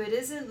mind you, it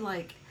isn't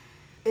like,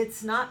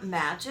 it's not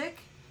magic,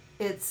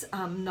 it's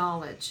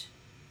knowledge.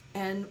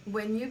 And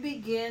when you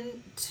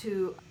begin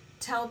to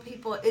tell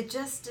people, it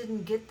just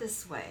didn't get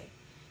this way,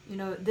 you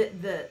know,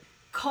 the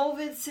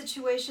COVID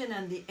situation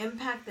and the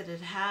impact that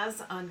it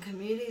has on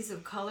communities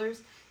of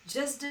colors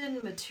just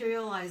didn't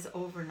materialize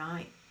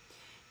overnight.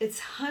 It's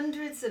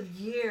hundreds of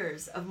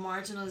years of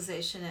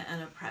marginalization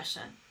and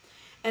oppression.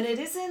 And it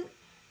isn't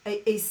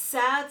a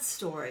sad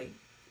story,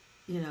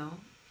 you know,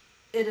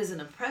 it is an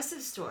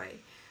oppressive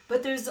story,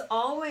 but there's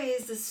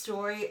always the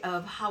story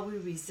of how we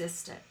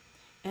resist it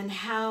and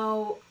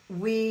how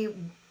we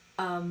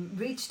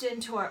reached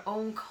into our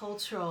own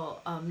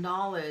cultural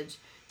knowledge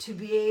to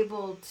be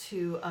able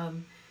to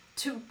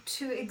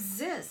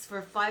exist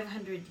for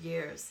 500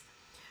 years.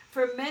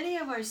 For many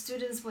of our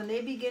students, when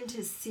they begin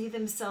to see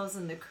themselves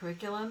in the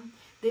curriculum,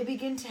 they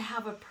begin to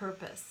have a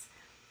purpose.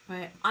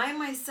 Right? I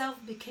myself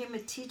became a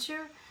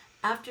teacher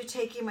after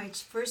taking my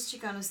first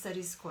Chicano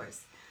Studies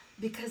course,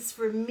 because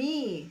for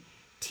me,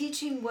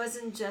 teaching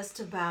wasn't just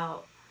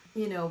about,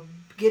 you know,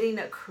 getting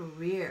a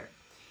career.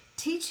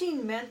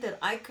 Teaching meant that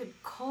I could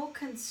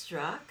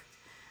co-construct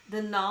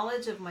the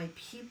knowledge of my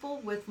people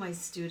with my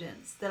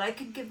students, that I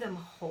could give them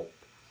hope.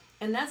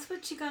 And that's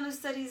what Chicano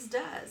Studies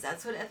does.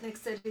 That's what ethnic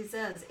studies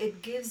does.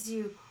 It gives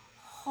you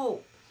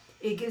hope.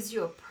 It gives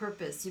you a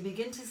purpose. You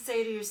begin to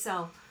say to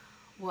yourself,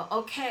 well,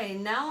 okay,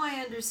 now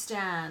I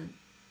understand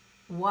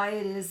why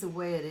it is the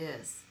way it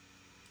is.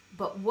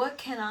 But what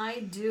can I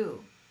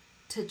do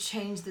to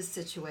change the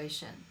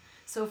situation?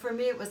 So for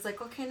me, it was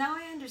like, okay, now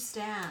I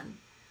understand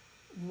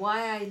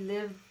why I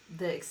lived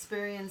the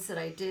experience that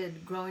I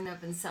did growing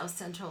up in South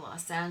Central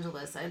Los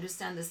Angeles. I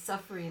understand the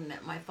suffering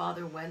that my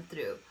father went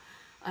through.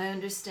 I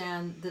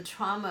understand the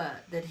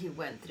trauma that he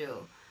went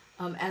through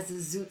as a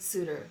zoot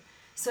suiter.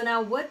 So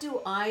now what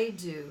do I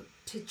do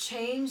to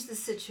change the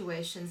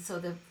situation so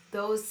that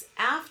those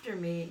after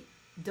me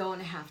don't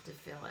have to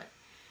feel it?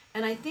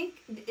 And I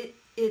think it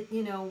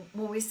you know,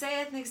 when we say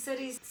ethnic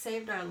studies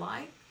saved our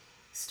life,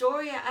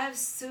 I have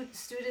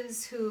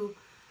students who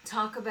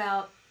talk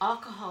about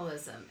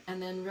alcoholism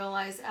and then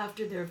realize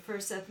after their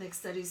first ethnic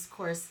studies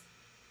course,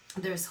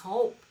 there's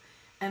hope,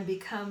 and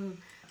become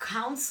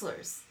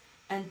counselors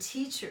and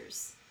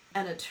teachers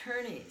and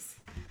attorneys.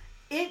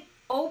 It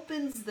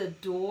opens the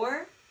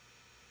door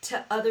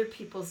to other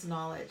people's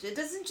knowledge. It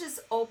doesn't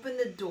just open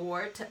the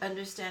door to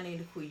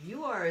understanding who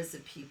you are as a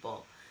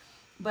people,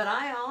 but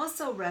I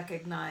also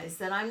recognize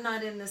that I'm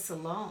not in this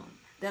alone,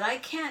 that I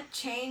can't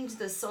change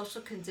the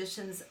social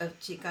conditions of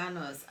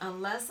Chicanos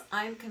unless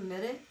I'm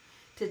committed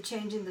to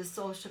changing the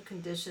social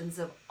conditions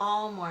of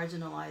all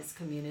marginalized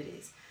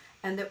communities,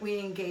 and that we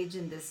engage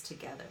in this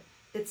together.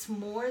 It's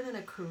more than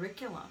a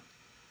curriculum.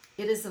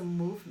 It is a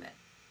movement.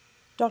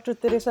 Dr.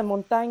 Teresa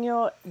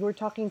Montaño, you were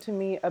talking to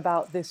me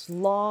about this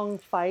long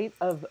fight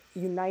of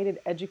united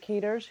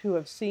educators who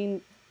have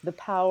seen the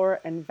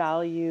power and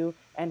value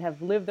and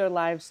have lived their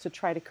lives to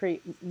try to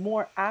create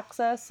more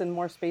access and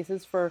more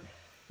spaces for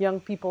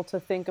young people to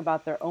think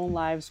about their own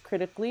lives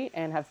critically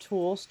and have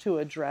tools to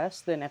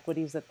address the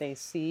inequities that they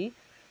see.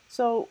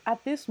 So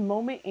at this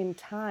moment in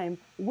time,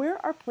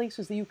 where are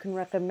places that you can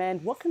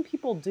recommend? What can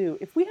people do?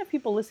 If we have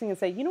people listening and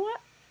say, you know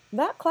what,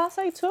 that class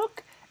I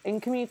took in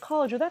community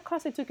college, or that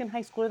class I took in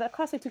high school, or that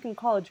class I took in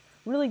college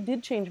really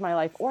did change my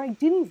life, or I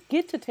didn't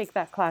get to take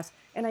that class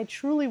and I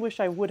truly wish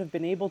I would have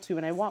been able to,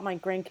 and I want my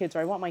grandkids or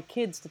I want my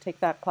kids to take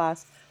that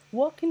class.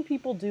 What can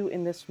people do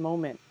in this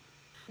moment?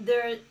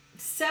 There are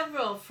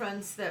several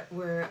fronts that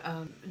we're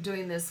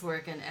doing this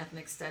work in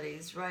ethnic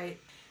studies, right?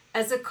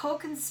 As a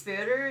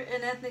co-conspirator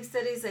in ethnic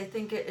studies, I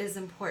think it is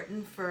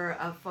important for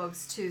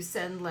folks to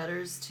send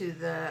letters to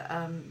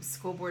the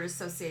School Board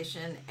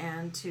Association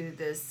and to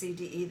the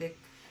CDE, the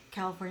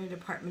California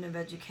Department of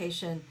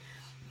Education,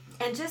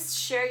 and just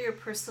share your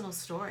personal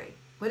story.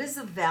 What is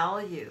the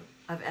value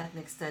of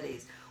ethnic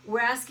studies? We're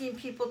asking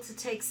people to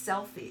take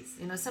selfies,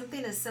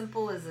 something as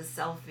simple as a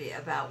selfie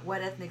about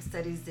what ethnic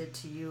studies did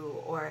to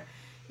you, or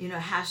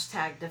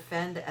hashtag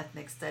defend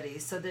ethnic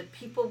studies, so that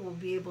people will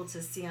be able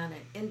to see on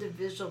an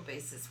individual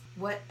basis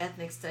what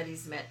ethnic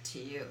studies meant to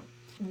you.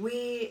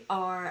 We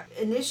are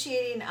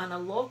initiating on a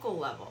local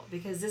level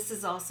because this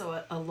is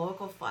also a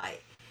local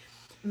fight.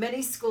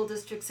 Many school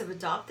districts have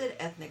adopted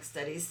ethnic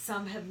studies,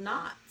 some have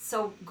not.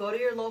 So go to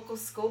your local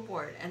school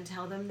board and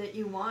tell them that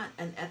you want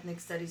an ethnic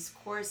studies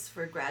course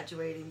for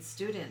graduating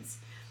students.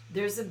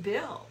 There's a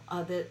bill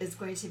that is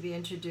going to be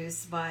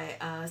introduced by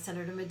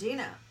Senator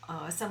Medina,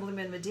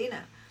 Assemblyman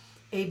Medina,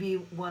 AB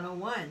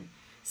 101.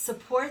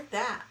 Support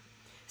that.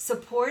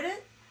 Support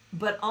it,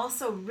 but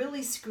also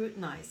really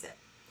scrutinize it.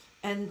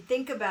 And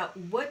think about,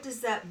 what does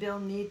that bill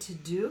need to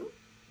do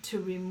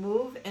to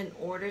remove in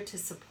order to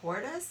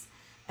support us?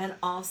 And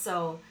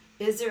also,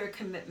 is there a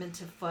commitment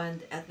to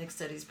fund ethnic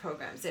studies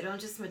programs? They don't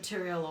just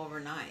material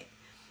overnight.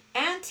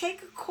 And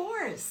take a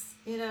course.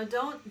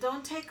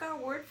 Don't take our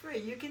word for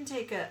it. You can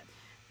take a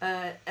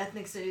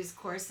ethnic studies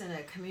course in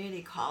a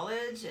community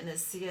college, in a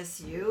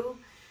CSU.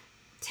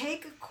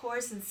 Take a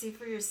course and see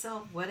for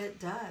yourself what it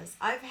does.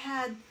 I've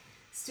had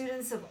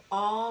students of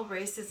all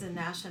races and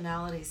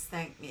nationalities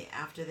thank me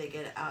after they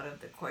get out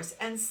of the course,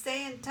 and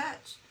stay in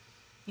touch.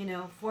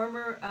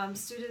 Former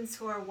students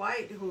who are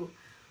white who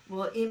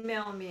will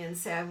email me and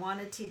say, I want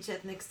to teach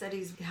ethnic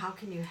studies. How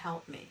can you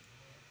help me?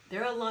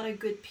 There are a lot of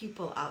good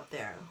people out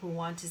there who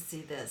want to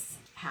see this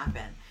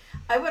happen.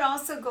 I would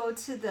also go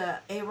to the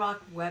AROC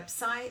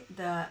website,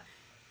 the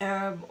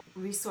Arab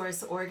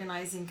Resource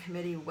Organizing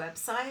Committee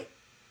website,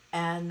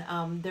 and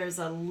there's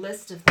a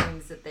list of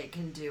things that they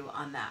can do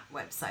on that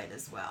website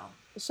as well.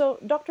 So,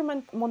 Dr.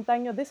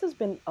 Montaño, this has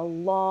been a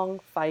long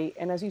fight,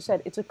 and as you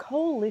said, it's a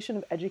coalition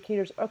of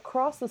educators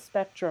across the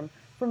spectrum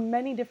from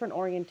many different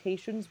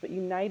orientations, but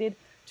united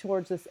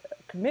towards this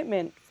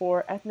commitment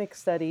for ethnic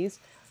studies.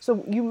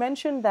 So you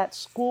mentioned that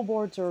school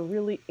boards are a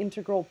really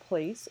integral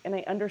place, and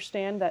I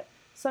understand that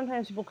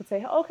sometimes people could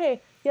say,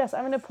 okay, yes,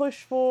 I'm going to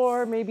push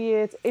for, maybe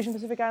it's Asian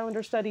Pacific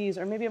Islander studies,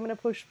 or maybe I'm going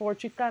to push for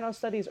Chicano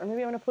studies, or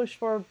maybe I'm going to push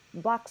for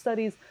Black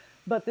studies.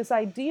 But this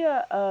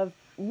idea of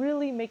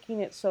really making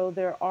it so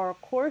there are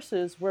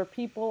courses where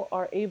people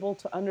are able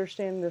to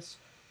understand this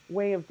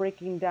way of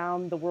breaking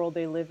down the world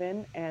they live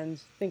in and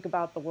think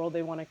about the world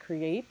they want to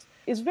create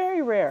is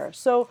very rare.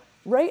 So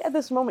right at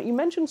this moment, you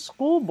mentioned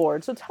school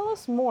board. So tell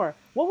us more.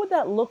 What would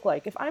that look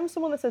like? If I'm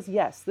someone that says,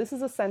 yes, this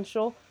is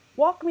essential,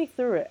 walk me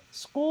through it.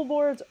 School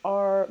boards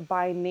are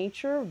by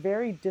nature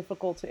very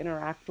difficult to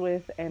interact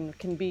with and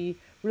can be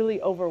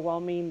really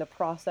overwhelming, the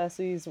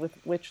processes with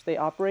which they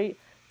operate.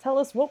 Tell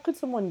us, what could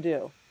someone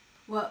do?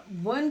 Well,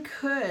 one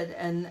could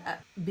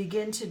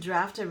begin to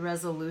draft a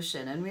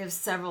resolution, and we have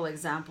several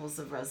examples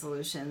of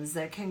resolutions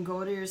that can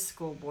go to your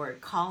school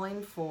board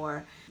calling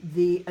for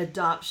the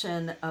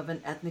adoption of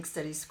an ethnic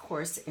studies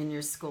course in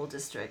your school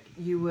district.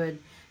 You would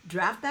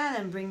draft that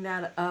and bring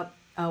that up,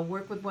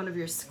 work with one of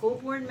your school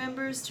board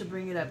members to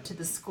bring it up to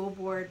the school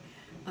board,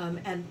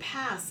 and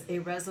pass a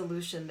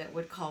resolution that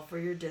would call for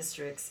your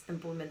district's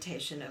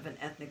implementation of an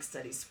ethnic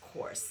studies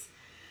course.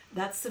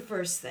 That's the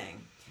first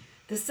thing.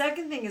 The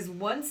second thing is,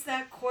 once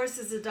that course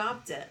is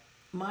adopted,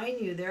 mind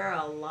you, there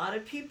are a lot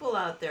of people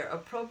out there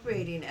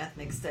appropriating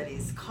ethnic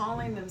studies,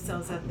 calling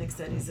themselves ethnic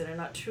studies that are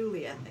not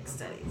truly ethnic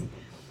studies.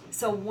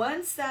 So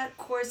once that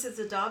course is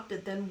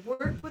adopted, then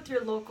work with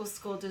your local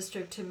school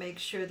district to make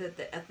sure that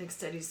the ethnic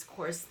studies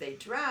course they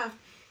draft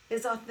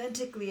is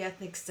authentically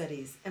ethnic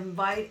studies.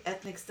 Invite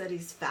ethnic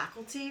studies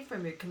faculty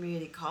from your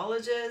community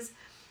colleges,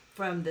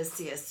 from the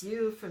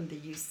CSU, from the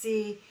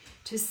UC,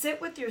 to sit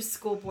with your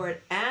school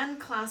board and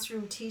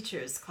classroom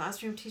teachers.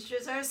 Classroom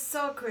teachers are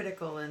so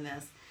critical in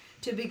this,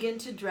 to begin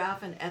to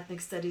draft an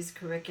ethnic studies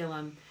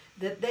curriculum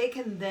that they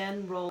can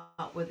then roll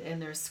out within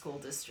their school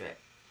district.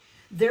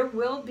 There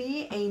will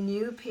be a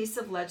new piece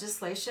of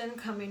legislation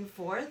coming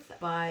forth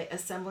by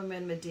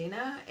Assemblyman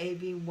Medina,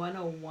 AB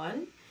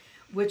 101,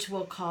 which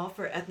will call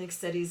for ethnic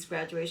studies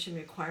graduation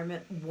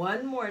requirement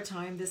one more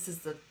time. This is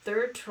the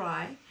third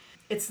try.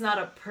 It's not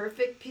a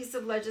perfect piece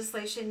of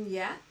legislation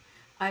yet.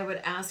 I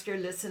would ask your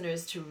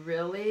listeners to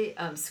really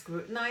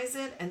scrutinize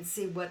it and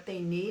see what they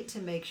need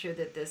to make sure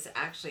that this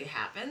actually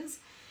happens.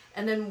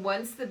 And then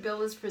once the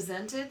bill is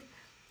presented,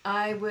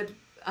 I would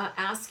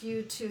ask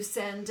you to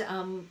send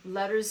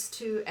letters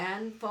to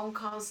and phone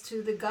calls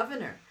to the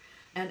governor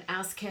and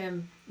ask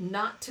him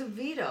not to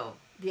veto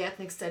the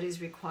ethnic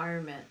studies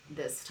requirement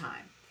this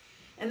time.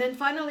 And then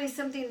finally,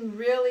 something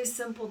really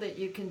simple that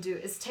you can do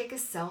is take a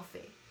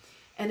selfie.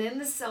 And in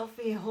the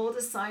selfie, hold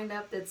a sign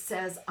up that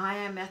says, I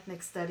am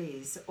ethnic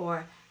studies,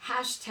 or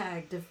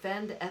hashtag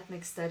defend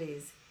ethnic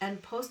studies,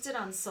 and post it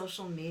on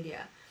social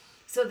media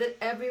so that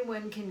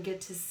everyone can get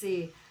to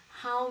see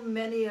how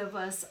many of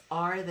us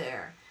are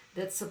there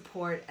that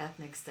support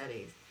ethnic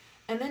studies.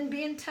 And then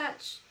be in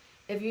touch.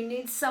 If you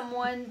need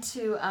someone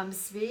to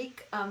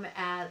speak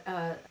at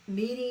a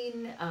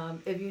meeting,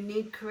 if you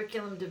need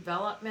curriculum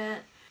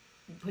development,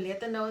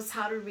 Julieta knows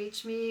how to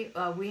reach me.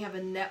 We have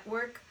a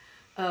network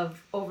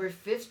of over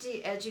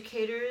 50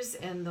 educators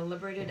in the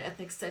Liberated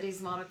Ethnic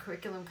Studies Model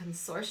Curriculum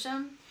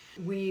Consortium.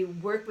 We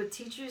work with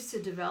teachers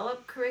to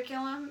develop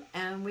curriculum,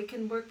 and we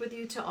can work with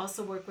you to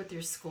also work with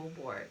your school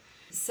board.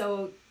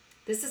 So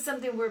this is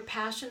something we're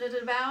passionate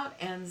about,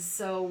 and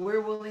so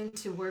we're willing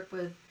to work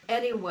with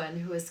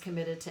anyone who is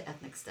committed to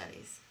ethnic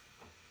studies.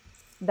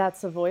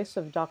 That's the voice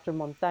of Dr.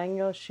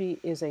 Montaño. She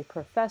is a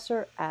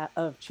professor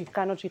of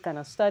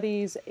Chicano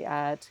Studies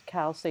at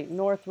Cal State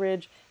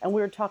Northridge, and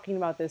we're talking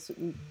about this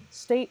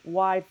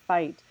statewide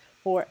fight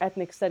for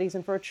ethnic studies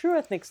and for true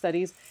ethnic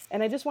studies.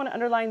 And I just want to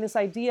underline this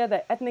idea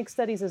that ethnic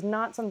studies is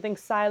not something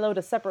siloed,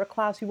 a separate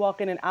class you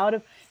walk in and out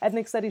of.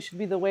 Ethnic studies should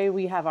be the way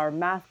we have our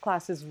math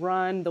classes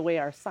run, the way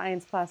our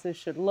science classes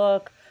should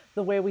look,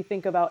 the way we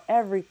think about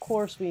every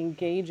course we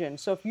engage in.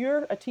 So if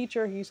you're a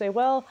teacher, you say,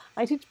 well,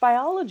 I teach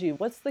biology.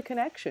 What's the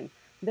connection?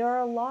 There are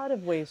a lot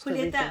of ways to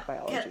rethink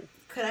biology.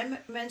 Could I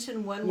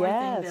mention one more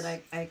thing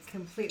that I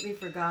completely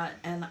forgot,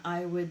 and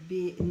I would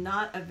be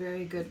not a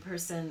very good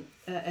person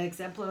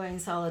exemplifying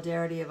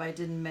solidarity if I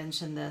didn't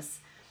mention this.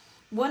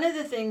 One of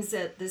the things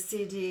that the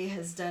CD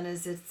has done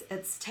is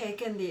it's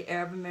taken the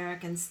Arab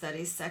American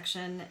Studies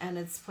section and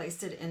it's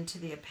placed it into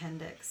the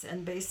appendix,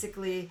 and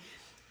basically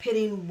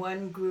pitting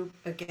one group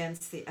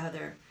against the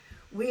other.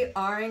 We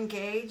are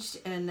engaged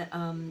in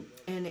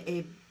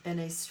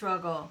a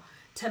struggle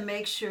to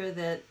make sure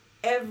that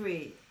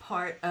every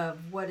part of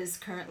what is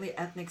currently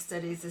ethnic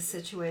studies is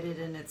situated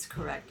in its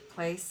correct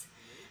place.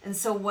 And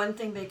so one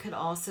thing they could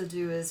also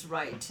do is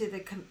write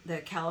to the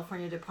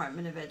California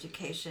Department of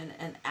Education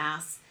and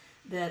ask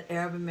that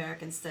Arab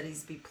American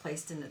Studies be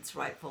placed in its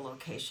rightful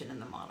location in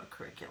the model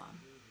curriculum.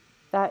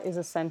 That is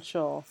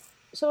essential.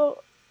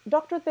 So,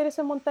 Dr.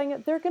 Teresa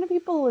Montaño, there are going to be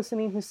people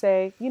listening who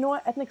say, you know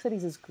what, ethnic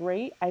studies is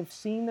great. I've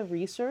seen the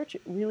research.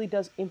 It really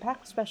does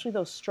impact, especially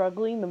those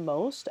struggling the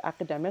most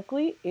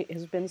academically. It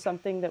has been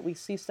something that we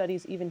see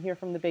studies even here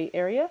from the Bay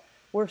Area,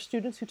 where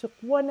students who took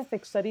one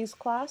ethnic studies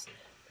class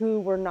who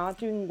were not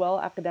doing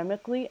well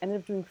academically ended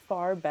up doing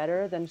far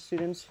better than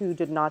students who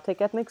did not take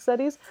ethnic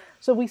studies.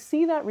 So we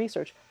see that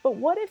research. But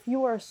what if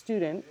you are a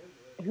student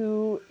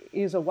who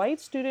is a white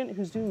student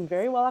who's doing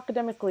very well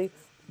academically?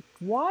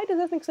 Why does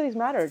ethnic studies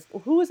matter?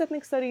 Who is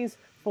ethnic studies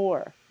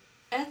for?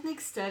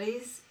 Ethnic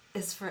studies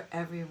is for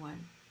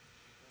everyone.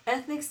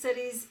 Ethnic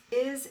studies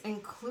is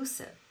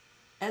inclusive.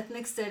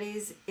 Ethnic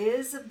studies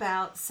is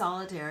about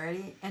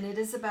solidarity, and it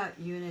is about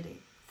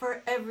unity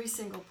for every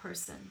single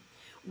person.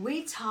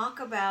 We talk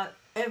about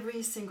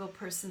every single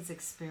person's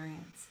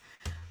experience,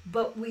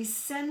 but we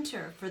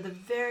center for the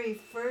very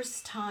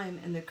first time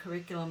in the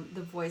curriculum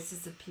the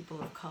voices of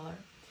people of color.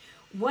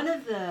 One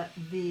of the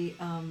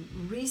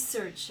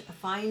research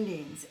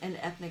findings in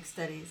ethnic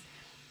studies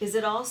is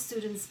that all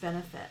students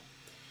benefit,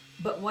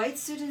 but white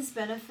students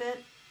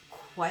benefit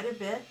quite a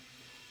bit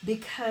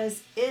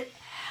because it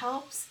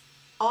helps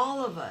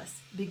all of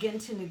us begin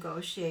to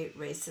negotiate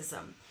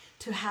racism,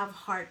 to have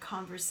hard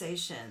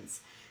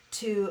conversations,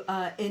 to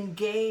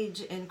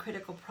engage in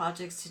critical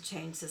projects to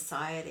change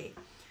society.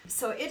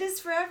 So it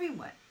is for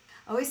everyone.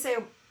 I always say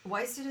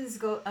white students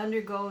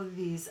undergo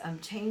these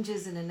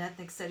changes in an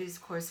ethnic studies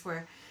course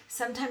where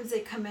sometimes they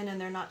come in and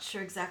they're not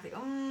sure exactly,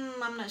 I'm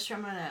not sure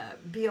I'm going to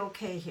be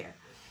okay here.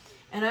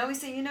 And I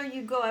always say,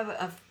 I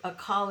have a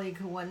colleague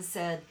who once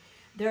said,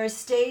 there are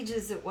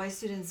stages that white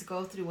students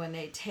go through when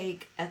they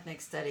take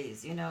ethnic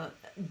studies,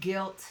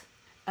 guilt,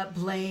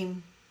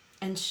 blame,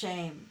 and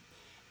shame.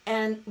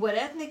 And what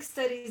ethnic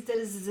studies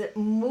does is it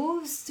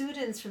moves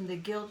students from the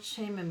guilt,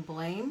 shame, and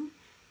blame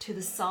to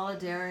the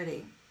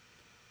solidarity,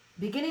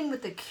 beginning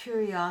with the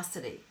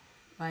curiosity,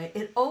 right?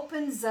 It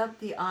opens up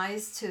the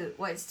eyes to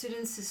white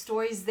students to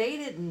stories they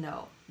didn't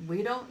know.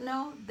 We don't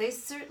know. They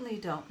certainly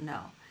don't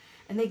know.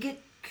 And they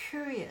get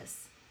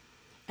curious.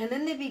 And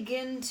then they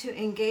begin to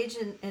engage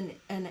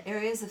in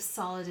areas of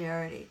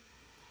solidarity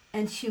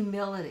and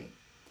humility.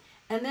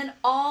 And then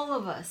all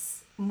of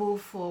us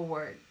move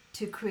forward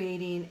to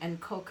creating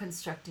and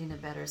co-constructing a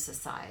better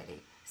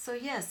society. So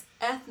yes,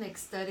 ethnic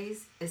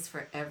studies is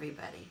for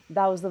everybody.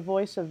 That was the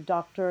voice of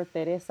Dr.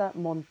 Teresa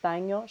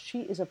Montaño.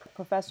 She is a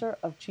professor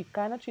of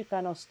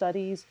Chicano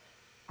Studies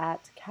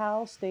at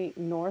Cal State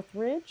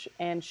Northridge,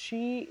 and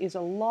she is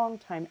a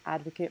longtime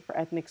advocate for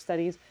ethnic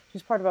studies.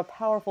 She's part of a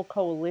powerful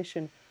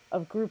coalition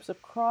of groups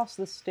across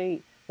the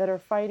state that are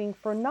fighting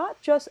for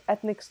not just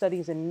ethnic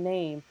studies in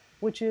name,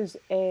 which is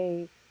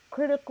a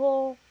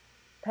critical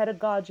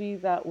pedagogy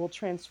that will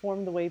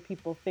transform the way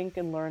people think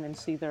and learn and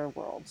see their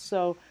world.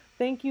 So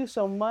thank you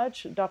so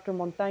much, Dr.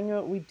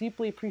 Montaño. We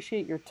deeply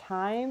appreciate your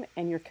time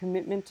and your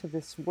commitment to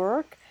this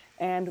work.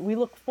 And we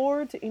look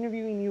forward to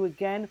interviewing you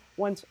again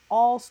once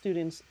all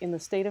students in the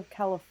state of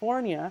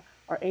California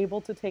are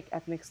able to take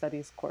ethnic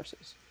studies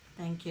courses.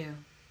 Thank you.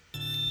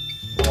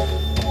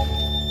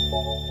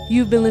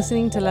 You've been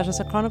listening to La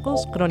Raza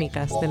Chronicles,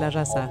 Cronicas de la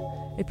Raza.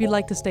 If you'd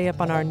like to stay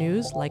up on our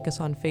news, like us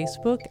on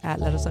Facebook at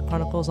La Raza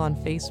Chronicles on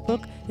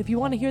Facebook. If you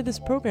want to hear this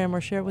program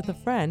or share it with a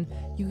friend,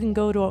 you can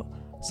go to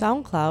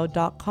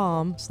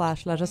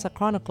soundcloud.com/La Raza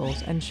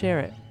Chronicles and share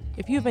it.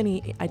 If you have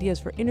any ideas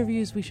for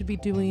interviews we should be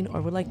doing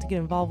or would like to get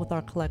involved with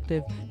our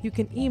collective, you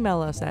can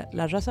email us at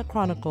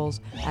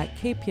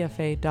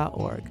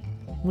larazachronicles@kpfa.org.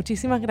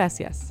 Muchísimas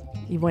gracias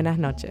y buenas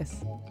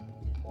noches.